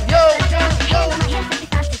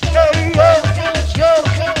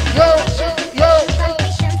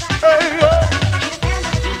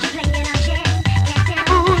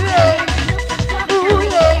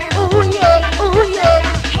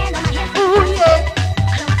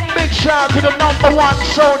 Shout to the #1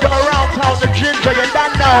 soldier around town, the ginger, you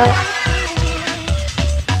don't know.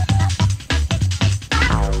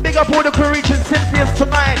 Big up all the crew reaching Cynthia's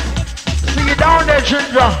tonight. See you down there,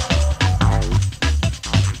 ginger.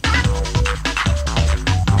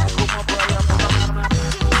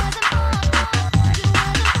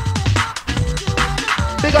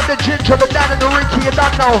 Big up the ginger, but down in the Ricky, you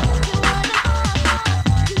don't know.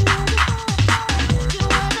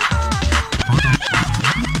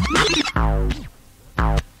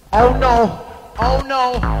 Oh no, oh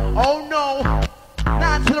no, oh no.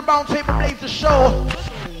 Now to the round table blaze the show.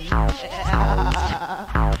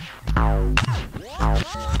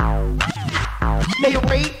 They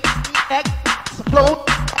rate, explode.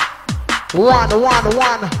 One.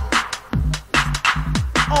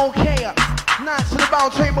 Okay, now to the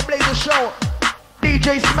round table blaze the show.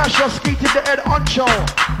 DJ Smasher, Skeet to the head honcho.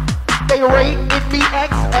 They rate in me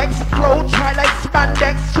XX flow, tight like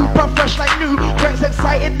spandex, super fresh like new, dress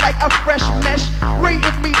excited like a fresh mesh.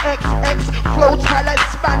 Rated me XX flow, tight like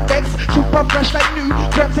spandex, super fresh like new,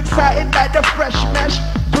 dress excited like the fresh mesh.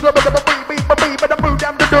 To the baby, but the move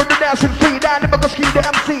down the door, the dancing free down, the Skeet the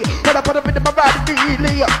MC. But I put up in my body,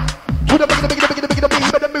 really. To the baby,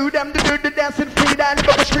 but the move down the door, the dancing free down,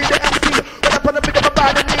 the Skeet the MC. But I put up in my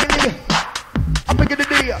body, really. I'm picking the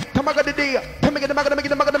day, come on, the day.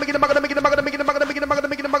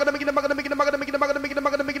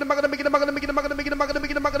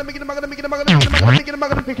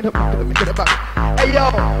 Hey yo,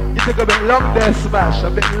 you took a bit long there, Smash, a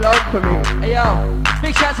bit long for me. Hey yo,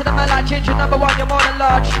 big shout to the man like Ginger, #1, you're more than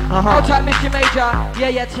large. Hold tight, Mr. Major.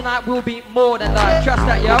 Yeah, tonight will be more than large. Trust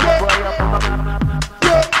that, yo.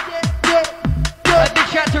 Big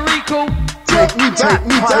shout to Rico. Take me back,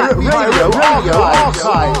 radio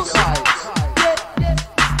archives.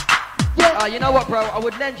 You know what, bro? I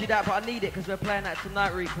would lend you that, but I need it because we're playing that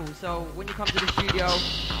tonight, Rico. So when you come to the studio,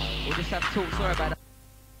 we'll just have to talk. Sorry about that.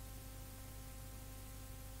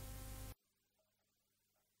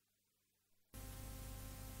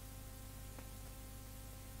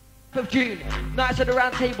 of June, Nights at the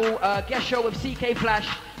Round Table guest show with CK Flash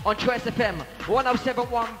on Choice FM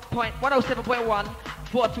 107.1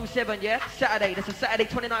 427, yeah? Saturday, that's a Saturday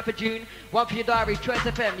 29th of June. One for your diary, Choice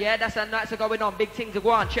FM, yeah? That's how nights are going on, big things are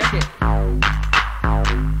going on, check it. And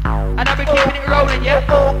I've been keeping it rolling, yeah?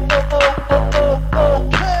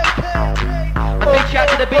 A big shout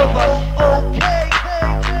to the big boss.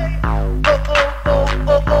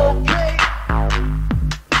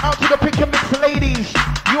 Out to the pick and mix ladies,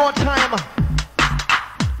 your time.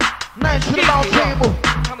 Nice to the round table.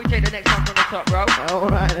 Can we take the next one from the top, bro?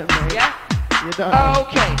 Alright then, mate. Yeah? You done.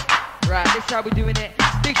 Okay. Right, this is how we're doing it.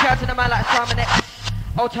 Big shout to the man like Simon X.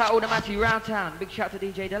 Old tight, all the Matty round town. Big shout to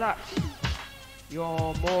DJ Deluxe.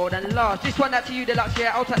 You're more than lost. This one out to you, Deluxe,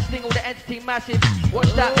 yeah. Old tight, sting all the entity massive.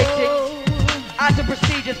 Watch that big thing. Out to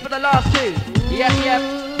prestigious for the last two. Yep, yep.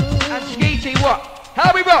 And Skeety, what?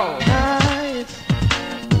 How we roll?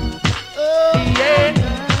 Yeah.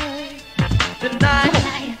 Tonight.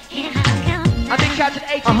 I think Captain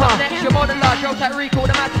 80 up next. You're more than large. Roll tight recall,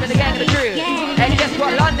 the massive in the gang of the crew. And guess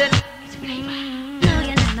what, London?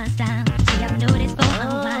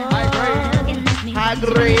 I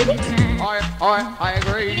agree. I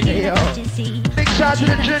agree. Yo. Big shout to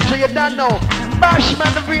the ginger, you don't know.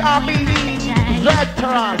 Bashment, the VRBD.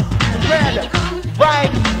 Veterans. Red. Right.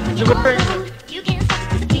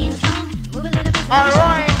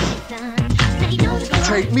 Alright.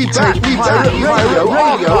 Take me back, radio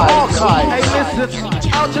archive. Hey, listen.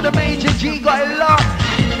 Out to the major G, got it locked.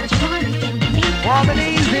 Warm and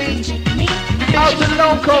easy. Out to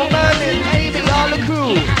local Merlin, Amy, all the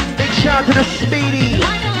crew. Big shout to the Speedy.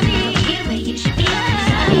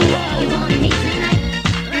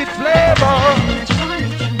 It's Flava.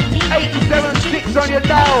 876 on your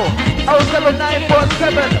dial.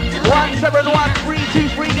 07947 171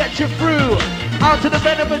 323. Get you through. Out to the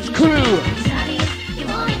Venomous crew.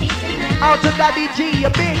 Out to Daddy G, a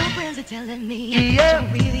big. Yeah.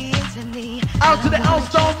 Out to the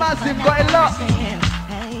Leytonstone massive, got it locked.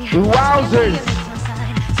 Wowzers.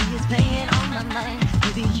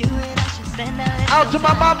 Out to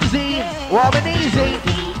my mumsy, warm and easy.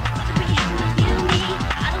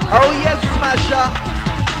 Oh yes, smasher.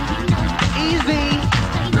 Easy.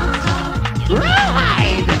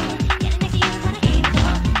 Ride.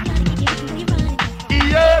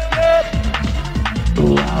 Yep, yep.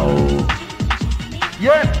 Wow.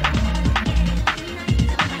 Yep.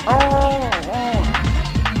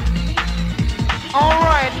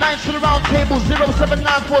 Alright, nice to the round table,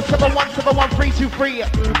 07947171323.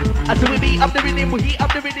 I said we beat up the rhythm, we heat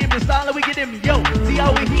up the rhythm, the style that we get him. Yo, see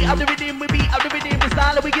how we heat up the rhythm, we beat up the rhythm, the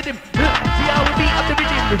style that we get him. See how we beat up the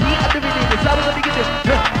rhythm, we heat up the rhythm, the style that we get him.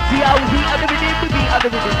 See how we heat up the rhythm, we beat up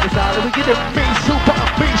the rhythm, the style that we get him. Me super,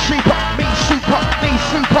 me super, me super, me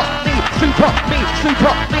super, me super, me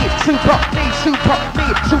super, me super, me super, me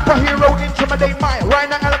superhero intimidate my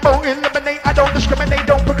right now elbow eliminate. I don't discriminate,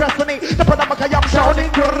 don't procrastinate. The Panama I'm sounding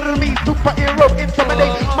good, me superhero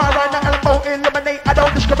intimidate. My right now elbow eliminate. I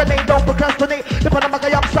don't discriminate, don't procrastinate. The Panama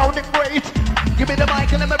I'm sounding great. Give me the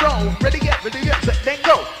mic and let me roll. Ready, get, set, then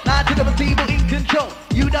go. Now to the table in control.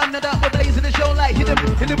 You done that, we're blazing the show like hit him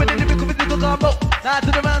with the combo. Now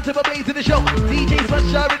to the round, we're blazing the show. DJ's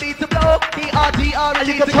special, ready to blow. ERTR,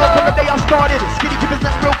 ready to go. From the day I started, skinny keepers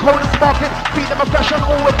not real cold and sparkling. Feed them a fresh and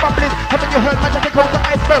always bubbling. Haven't you heard my jacket cold to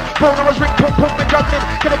iceberg? Boner was ring, pump, and juggling.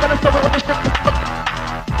 Can I gonna stop it on the strip?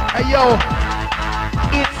 Hey yo,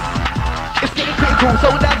 it's getting critical, so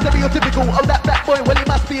that's stereotypical. Oh, that black boy, well he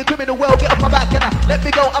must be a criminal. Well, get off my back and let me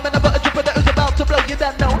go. I'm in a butter dripper that is about to blow. You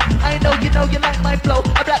don't know, I know you like my flow.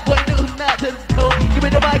 A black boy knows not to know. Give me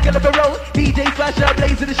the mic and let me roll. DJ Flasher,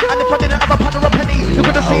 blazing the show. And if I didn't have a pound or a penny, you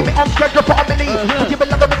could've seen me on schedule for a mini. Give a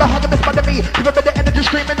love with a hug and miss me. Give a bit of energy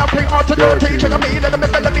screaming, I'll play hard to do. Trigger me, let them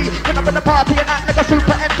follow me. When I'm in the party and act like a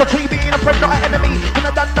super entity, being a friend, not an enemy. And I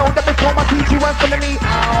don't know that before my TG weren't feeling me.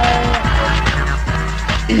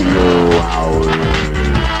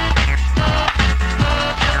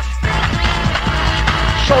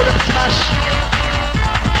 Show them smash.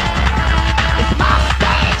 It's my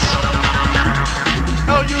stage.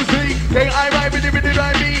 L-U-C-K-I-Y, really, give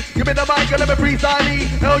me the mic and let me freestyle me.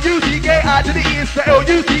 L-U-C-K-I to the E, it's the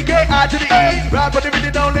L-U-C-K-I to the E. Rap but it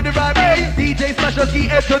really don't let it rhyme me. DJ Smash or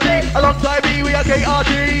Skeet S-O-D. Alongside me, we are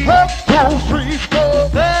KRG. 2, 3, 4.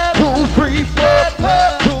 2, 3, 4.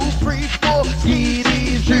 2, 3, 4. Skeet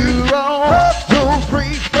is 0. 2,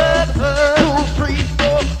 3, 4. 2, 3,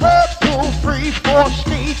 4. 2, 3, 4.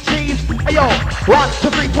 Skeet cheese. Hey yo, 1, 2,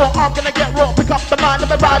 3, 4. I'm gonna get raw. Pick up the mind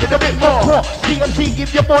and ride it a bit more. CMC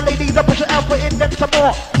give you more ladies. I push it out for in them some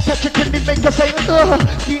more. Catch your kidney, make you say,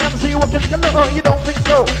 CMC, what is gonna you don't think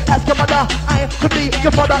so? Ask your mother, I could be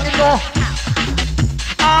your father-in-law.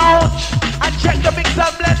 Ouch! And check the mix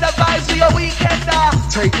and blend the vibes for your weekender.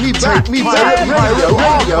 Take me back, radio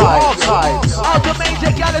archives. Out to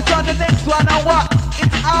Major Gallus on the next one, and what?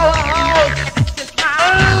 It's our house.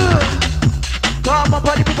 Come on,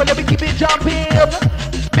 party people, let me keep it jumping.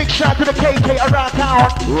 Big shout to the KK around town.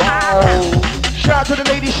 Wow. Shout to the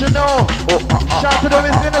ladies you know. Shout to the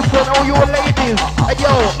Miss Innocent, all you ladies. Hey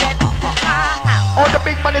yo. All the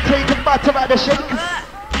big money taking back to the shakes.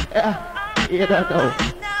 You don't know.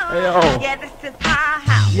 Yo. Yeah, this is my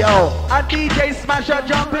house. Yo. And DJ Smasher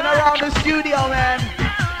jumping around the studio, man.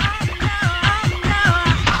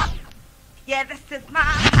 Yeah, this is my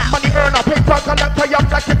house. Money earner, paper collector, young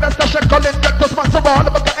black investor, shekel injectors, master all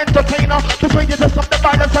of a entertainer. Persuade you to stop the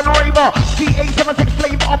violence and raver. C876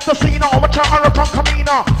 flavor of the scene, or what you are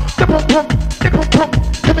burner. The boom boom, the boom boom.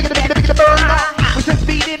 Can we get the burner? We said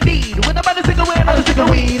speed indeed. When the man is single, we're not a single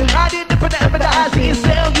weed. I didn't put that, but I see it's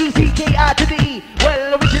L-U-C-K-I to the E.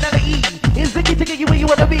 Well, originally is the key to get you where you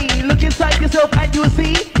wanna be. Look inside yourself and you'll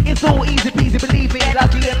see it's so easy peasy. Believe me,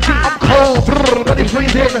 Lucky MC. I'm cold, but it's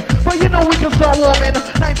freezing. But you know we can start warming.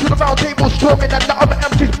 9 to the round table storming and the other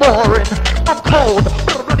MC's boring. I'm cold,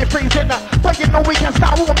 but it's freezing. But you know we can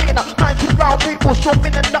start warming. 9 to the round table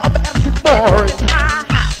storming and the other MC's boring.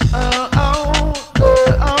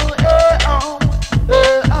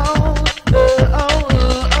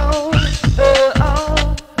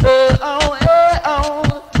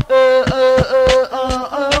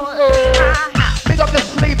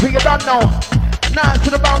 You don't know. 9 to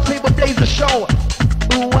the round table, blaze the show.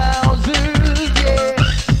 Ooh, wow, zoo, yeah.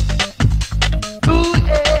 Ooh,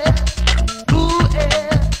 yeah. Ooh,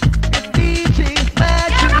 yeah. It's DJ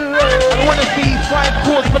Smash. I wanna see 5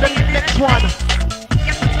 chords for the next one.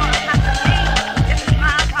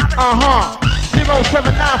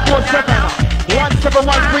 07947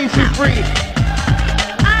 171323.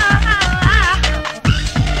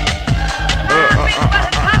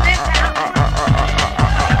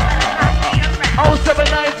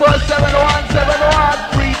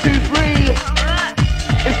 07947171323.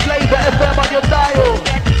 It's Flava FM on your dial.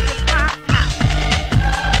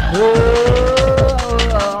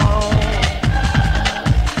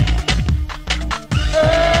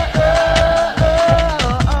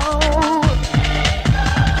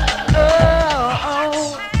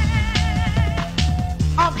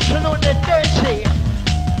 I'm chillin' the dirty.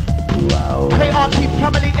 KRT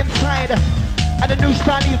family inside. And the new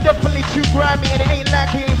style is definitely too grimy, and it ain't like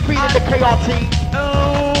he ain't feeling the KRT.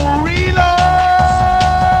 Oh, reload.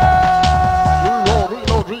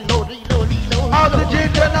 All the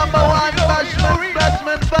ginger #1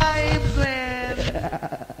 Bashment vibes, man.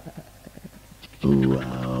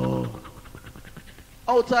 Wow.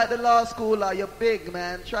 Outside the law school, you're big,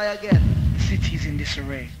 man. Try again. The city's in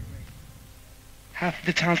disarray. Half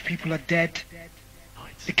the townspeople are dead.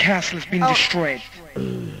 The castle has been destroyed.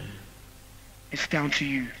 It's down to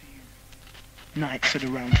you. Knights of the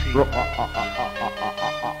round table.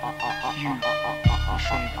 You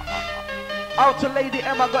save us. Out to Lady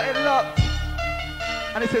Emma, got it locked.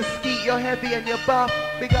 And it says, Skeet, you're heavy and you're buff.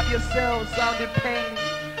 Big up yourself, sounding pain.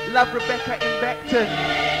 Love Rebecca in Beckton.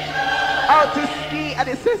 Out to Skeet, and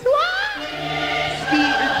it says, what?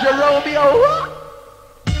 Skeet and Jeromeo, what?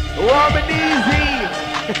 Warm and easy.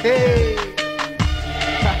 Hey.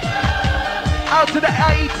 Out to the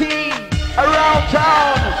 18. Around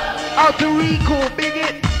town, out to Rico, big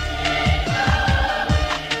it.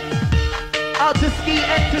 Out to Ski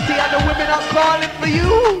Entity and the women are calling for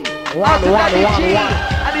you. Out to Daddy G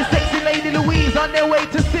and the sexy lady Louise on their way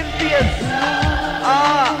to Cynthia's.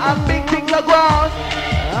 And big things are gone.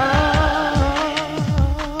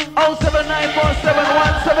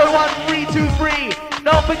 07947171323.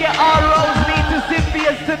 Don't forget our Rose lead to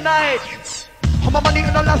Cynthia's tonight. I'm a money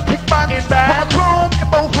in the last pick band. I'm a chrome in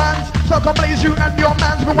both hands. So come blaze you and your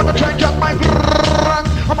mans. We wanna try and jump my brand.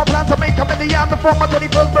 I'm a plan to make up in the yard before my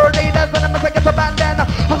 21st birthday. That's when I'm gonna get a band then.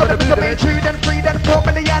 I'm gonna be the main 2 then 3 then 4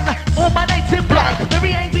 million. All my nights in black.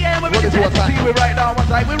 Very angry and we're ready to see. We right now one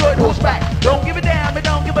side, we rode horseback. Don't give a damn, we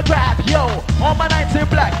don't give a crap. Yo, all my nights in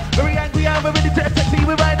black. Very angry and we're ready to see.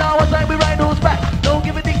 We right now one side, we ride horseback. Don't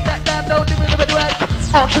give a dick that damn, don't give a right.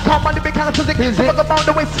 On to come on the big kind of physics. Fuck about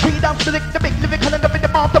the way speed and physics. The big living calendar in the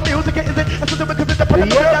mouth of music, is it? And so the because it's the point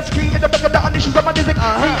of the dance screen in the back of the auditions of my music.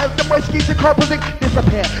 As the boys skis and corpusing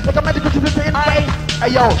disappear. Like a medical to the same way.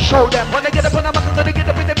 Hey yo, show them. When they get up on the I'm gonna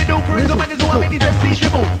get up in the middle. For so many who I made these MCs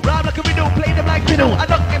dribble. Rhyme like a riddle, play them like fiddle. I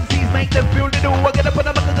knock MCs, make them feel the do. I get up on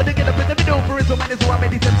the I'm gonna get up in the middle. For so many who I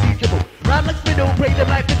made these MCs dribble. Rhyme like fiddle, play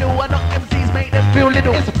them like fiddle. I knock MCs, make them feel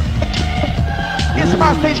little. It's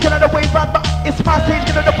my stage, get out of the way back. It's my stage,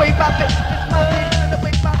 get out of the way back. It's my stage, get out of the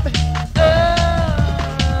way back.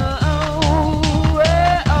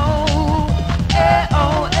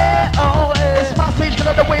 It's my stage, get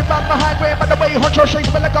out of the way back. My highway, by the way, Honcho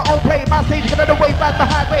Shakespeare like an old play. My stage, get out of the way back. My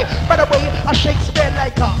highway, by the way, I Shakespeare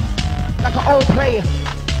like an old play.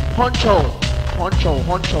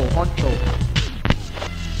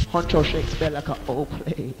 Honcho Shakespeare like an old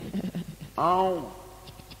play. Oh.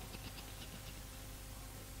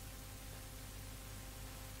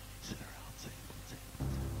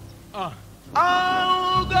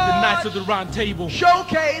 Oh God! The Knights of the Round Table.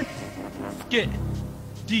 Showcase! Skeet,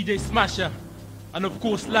 DJ Smasher, and of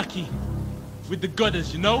course Lucky with the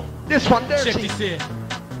gutters, you know? This one dirty. Check this here.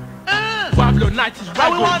 5 Pablo, 90s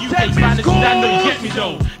Rago, UK finest, I know you get me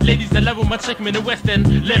though. Ladies that level my check me in the West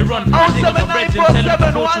End. Later on, I think I'm a bridge and tell them to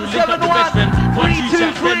go to link up the best friend. 1, 2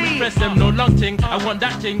 chat, then we press them. No long thing, I want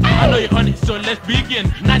that thing. I know you're on it, so let's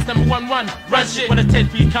begin. Nice number 1-1, run shit when the 10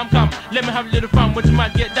 feet come. Let me have a little fun, what you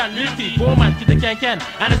might get done. Lifty, 4 man, get the can.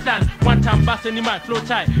 Understand, one time bust and you might flow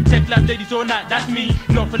tight. Tech lab ladies all night, that's me.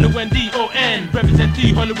 Not for the Wendy-O-N. Represent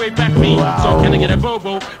T, Holloway back me. So can I get a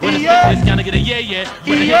bobo? When it's this, can I get a yeah?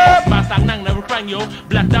 When the hit my sang nang never rang yo.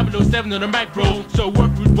 Black 007 on the mic, bro. So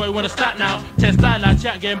work rude boy, wanna start now. Test style, I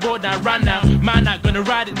chat, getting bored now, run now. Man, not gonna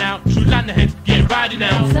ride it now. True land ahead, get riding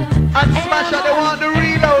now. And Smash out, they want the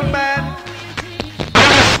reload, man.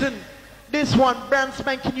 Listen, this one, brand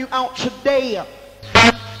spanking you out today.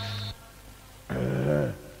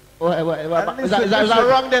 Is that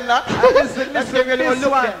wrong then, that? Listen, this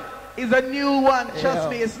one is a new one, trust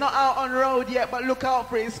me. It's not out on road yet, but look out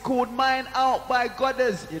for it. It's called Mine Out by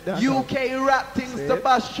Godders. UK rap things to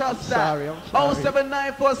bash, trust that.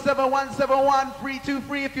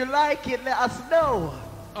 07947171323. If you like it, let us know.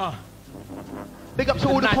 Big up to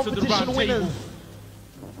all the competition winners.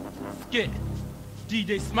 Skeet,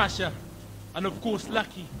 DJ Smasher, and of course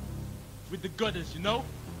Lucky with the Godders, you know?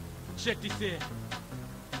 Check this here.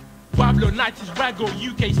 Pablo, 90s Rago,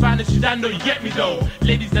 UK's finest, I know you get me though.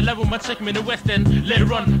 Ladies that level my check me in the West End.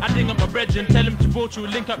 Later on, I think I'm a brethren. Tell them to vote you,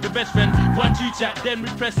 link up the best friend. 1, 2 chat, then we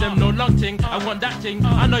press them. No long thing, I want that thing.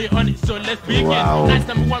 I know you're on it, so let's begin. Nice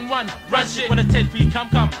number 1-1, run shit when the 10 feet come.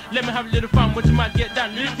 Let me have a little fun, what you might get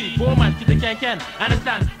done. Lifty, 4 man, get the can.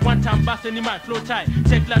 Understand, one time bust and you might flow tight.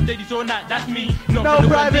 Tech lab ladies all night, that's me. No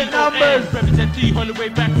private numbers. Represent T, Holloway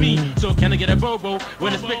back me. So can I get a bobo?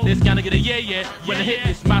 When I spit this, can I get a yeah? When I hit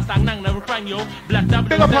this, my sang nang never rang yo. Black double.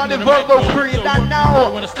 Big up on the Volvo crew, that now. I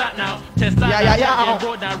wanna start now. Test out. Yeah.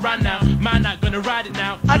 Board now, run now. Man, not gonna ride it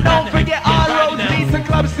now. And don't forget our roads, Lisa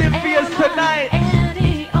Club Symphias tonight.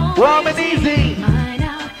 Warm and easy.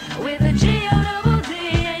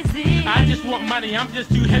 I just want money, I'm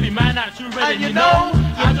just too heavy, man, not too ready, you know?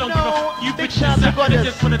 I don't give a you bitches suck, I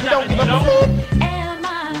just wanna die, you know?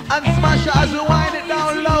 And Smash it as we wind it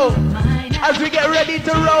down low. As we get ready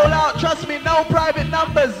to roll out, trust me, no private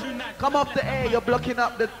numbers. Come up the air, you're blocking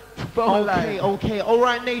up the phone line. Okay,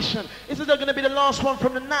 alright nation. This is gonna be the last one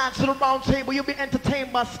from the night to the round table. You'll be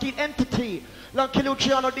entertained by Skeet Entity, Lucky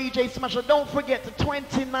Luciano, DJ Smasher. Don't forget the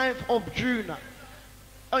 29th of June.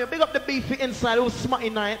 Oh yeah, big up the beefy inside, all smutty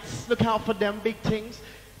nights. Look out for them, big things.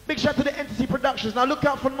 Big shout to the Entity Productions. Now look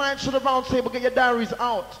out for nights to the round table, get your diaries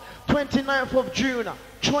out. 29th of June,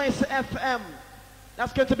 Choice FM.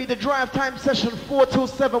 That's going to be the drive time session 4 till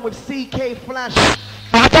 7 with CK Flash.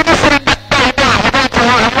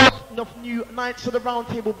 Enough new nights to the round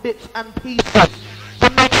table bits and pieces. So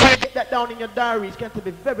make sure you get that down in your diary. It's going to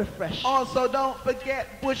be very fresh. Also, don't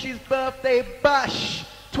forget Bush's birthday bash.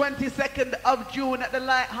 22nd of June at the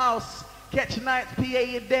Lighthouse. Catch Nights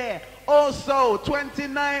PA there. Also,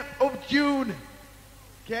 29th of June.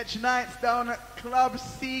 Catch Nights down at Club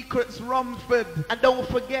Secrets Romford. And don't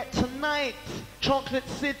forget tonight, Chocolate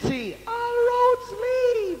City. All roads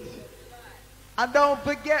lead. And don't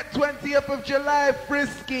forget 20th of July,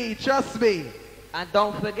 Frisky. Trust me. And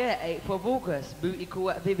don't forget 8th of August, Booty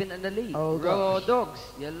Call at Vivian and the League. Oh, Raw Dogs,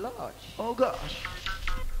 you're large. Oh gosh.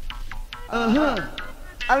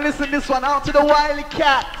 And listen, this one out to the Wily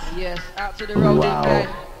Cat. Yes, out to the road gang.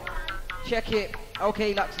 Check it.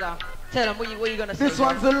 Okay, Luxla. Tell them what you gonna say. This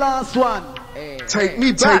one's the last one. Hey. Take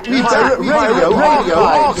me back. Radio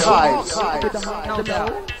archives.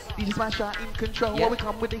 DJ Smasher in control. When we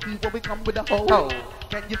come with the heat, when we come with the hoe.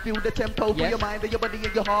 Can you feel the tempo for your mind and your body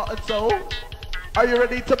and your heart and soul? Are you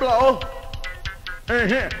ready to blow?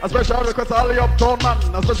 Hey, a special request all the uptown man.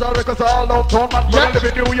 A special request all the uptown man. When I live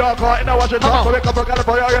in New York or in Washington, so we come from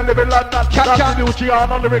California and live in London. That's the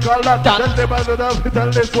Luciano on the lyrical land. Tell them I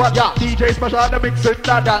tell this one. DJ Smasher the mixing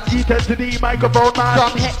that. E10 to the microphone man.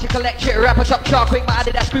 From hectic electric, rapper top chart quick. My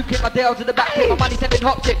Adidas boot kick, my Dale to the back kick. My money sending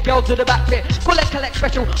hop tick, girl to the back kick. Collect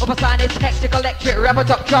special of a sign is hectic electric, rapper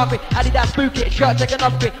top chart quick. Adidas boot kick, shirt taking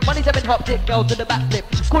off quick. Money sending hop tick, girl to the back flip.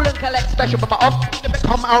 Cool and collect special, but my off.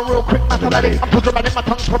 Come out real quick, mathematic. I'm putting my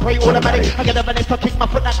tongue for play automatic. I get a minute to kick my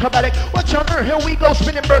foot acrobatic. Watch on her, here we go,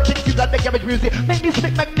 spinning bird things. Use that the garbage music. Make me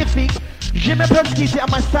spit magnifique. Jimmy Skeet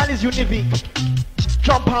and my style is unique.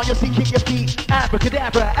 Jump on your seat, kick your feet.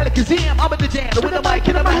 Abracadabra, alakazam, I'm in the jam. With the mic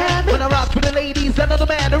in my hand. When I rock with the ladies, another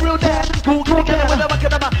man, a real dad. Cool, get together with the mic in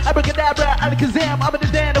my abracadabra, alakazam, I'm in the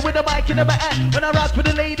jam. With the mic in my hand. When I rock with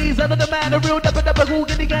the ladies, another man, a real dapper, who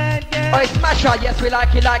get the gang. Oi, Smasher, yes we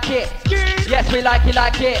like it, like it. Yes we like it,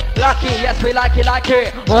 like it. Lucky, yes we like it, like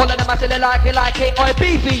it. All of them actually like it, like it. Oi,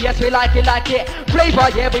 Beefy, yes we like it, like it.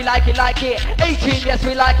 Flava, yeah we like it, like it. 18, yes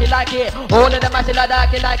we like it, like it. All of them actually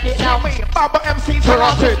like it, like it. Now me, Bamba MC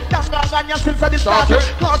Toronto. Danganya since I started.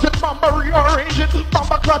 Closet Bamba rearranging.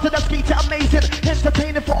 Bamba closet and Skeet amazing.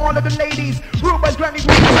 Entertaining for all of the ladies. Rumors, granny,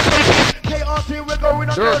 KRT, we're going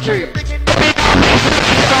on dirty.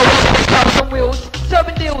 Some wheels,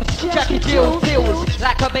 serving deals, Jackie deals,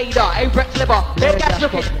 like a Vader, a Rex liver, big gas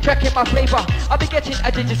looking, checking my flavor. I'll be getting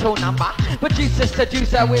a digital number, producer,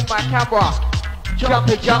 seducer with my camera.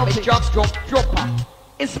 Jumping, jump, dropper.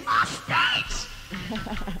 It's my stage.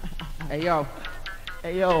 Hey yo,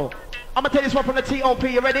 Hey yo, I'm gonna tell you this one from the TOP,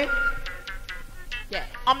 you ready? yeah.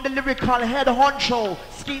 I'm the lyrical head honcho,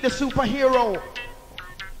 Skeet the superhero.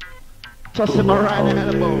 Toss him around in the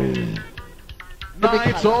elbow.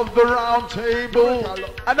 Knights of the round table.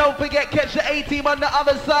 And don't forget, catch the A-team on the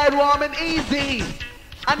other side, warm and easy.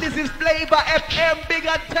 And this is Flava FM, big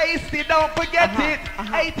and tasty, don't forget it.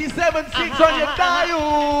 87.6 on your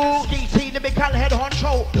dial. Skeet, the big head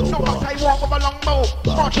honcho. No matter I walk with a long bow.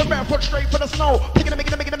 Marching barefoot straight for the snow. Picking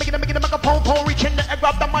the microphone, pole, reaching the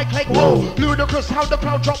grab the mic like whoa. Ludicrous how the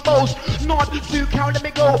crowd drop bows. Not to count, let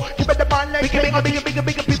me go. Keep it the band like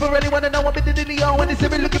bigger. People really wanna know what the video. When they say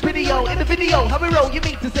we looking pretty, yo. In the video, how we roll, you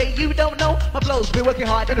mean to say you don't know? My flows be working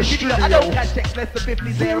hard in the studio. I don't catch checks less than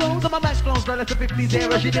 50 zeros. So my max flows no less than 50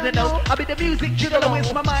 zeros. She didn't know. I be the music jiggler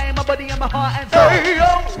with my mind, my body and my heart and soul. Hey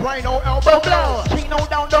yo, Rhino elbow blow. Kino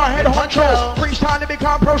down the head honcho. Freestyle to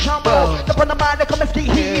become pro shambo. Up on the mind, they come and ski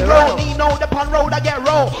hero. Nino the pan road, I get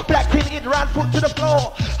roll. Black queen it ran foot to the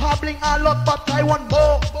floor. Hobbling a lot, but I want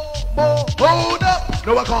more. Hold up.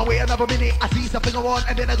 No, I can't wait another minute. I see something I want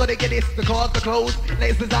and then I gotta get this. The cars, the clothes,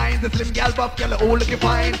 latest designs, the slim gal buff, gal all looking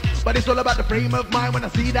fine. But it's all about the frame of mind. When I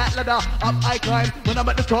see that ladder, up I climb. When I'm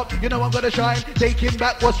at the top, you know I'm gonna shine. Taking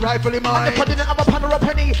back what's rightfully mine. I'm the I'm a pan or a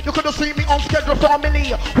penny. You could've seen me on schedule for a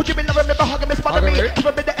milli. Would you be never remember hugging me, spotting me?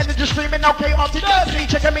 Never been the energy streaming, okay, auntie dirty.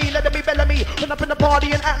 Checking me, letting me, belling me. When up in the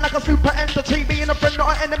party and act like a super entity. Being a friend or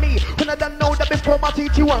an enemy. When I don't know that before my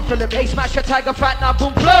teeth, you weren't feeling me. Hey, smash your tiger fat now,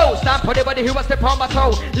 boom flow. Stamp for anybody who wants to on my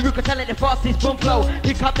toe. The root can tell it the fastest boom flow.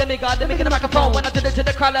 Pick up the nigga, they making the microphone. When I did it to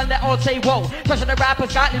the crowd and they all say whoa. Especially the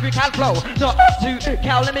rappers got lyrical flow. Not to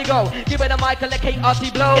cow, let me go. Give it a mic and let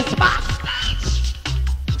KRT blow. It's my stage.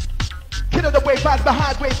 Get out of the way, fast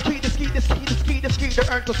behind wave, Skeet the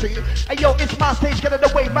earn to see. Hey yo, it's my stage, get out of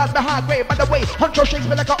the way, fast behind wave. By the way, Honcho shakes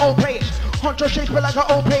me like an old play. Honcho shakes me like an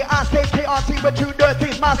old play. I say KRT with two dirty,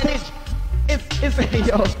 it's my stage. It's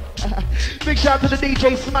yo. Big shout out to the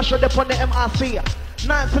DJ Smasher up on the MRC.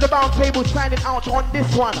 Nine to the bound table, signing out on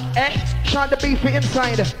this one. Shout the beefy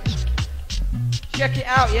inside. Check it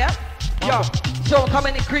out, yeah? Yo, so I'm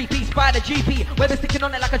coming in creepy, spider GP. Weather sticking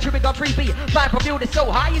on it like a tripping gun freebie. Flying from building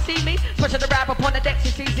so high, you see me? Switching the rap upon the decks,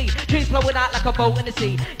 it's easy. Dreams blowing out like a boat in the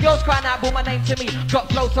sea. Girls crying out, boom, my name to me. Drop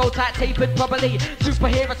flow so tight, tapered properly.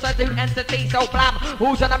 Superhero, salute entity, so blam.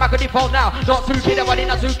 Who's on the microphone now? Not too kid, nobody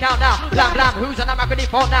not too count now. Blam, blam, who's on the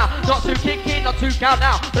microphone now? Not too kid, not too count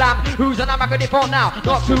now. Blam, who's on the microphone now?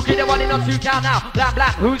 Not too kid, nobody not too count now. Blam,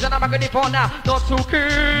 blam, who's on the microphone now? Not too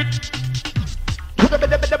kid. Put up in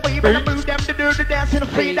the wave and I move them to do the dance in the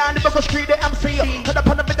free down the Buckle Street, the MC. Put up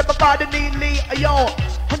on the bit of a body, neatly, yo.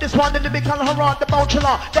 And this one in the big color, around the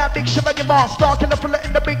bouncilla. That big shiver give off, stalking the fuller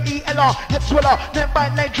in the big ELR. Head swiller, then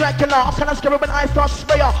bite like Dracula. I'm kinda scared when I start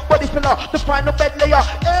sprayer. Body filler, the final bed layer.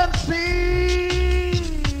 MC.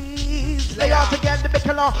 Lay out again, the big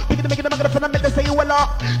color. Making the microphone, I'm say you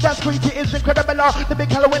well. That squeegee is incredible. The big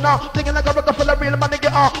color winner. Thinking like a rocker full of real money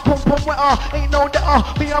get off. Pum pum with ain't no there.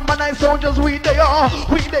 Me and my 9 soldiers, we they are.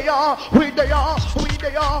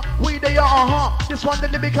 This one the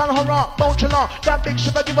lyrical horror, bouncilla. That big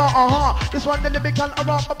shiver give This one the lyrical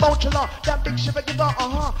horror, bouncilla. That big shiver give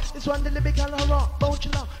This one the lyrical horror,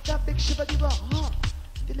 bouncilla. That big shiver give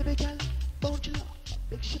The lyrical bouncilla.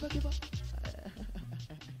 Big shiver give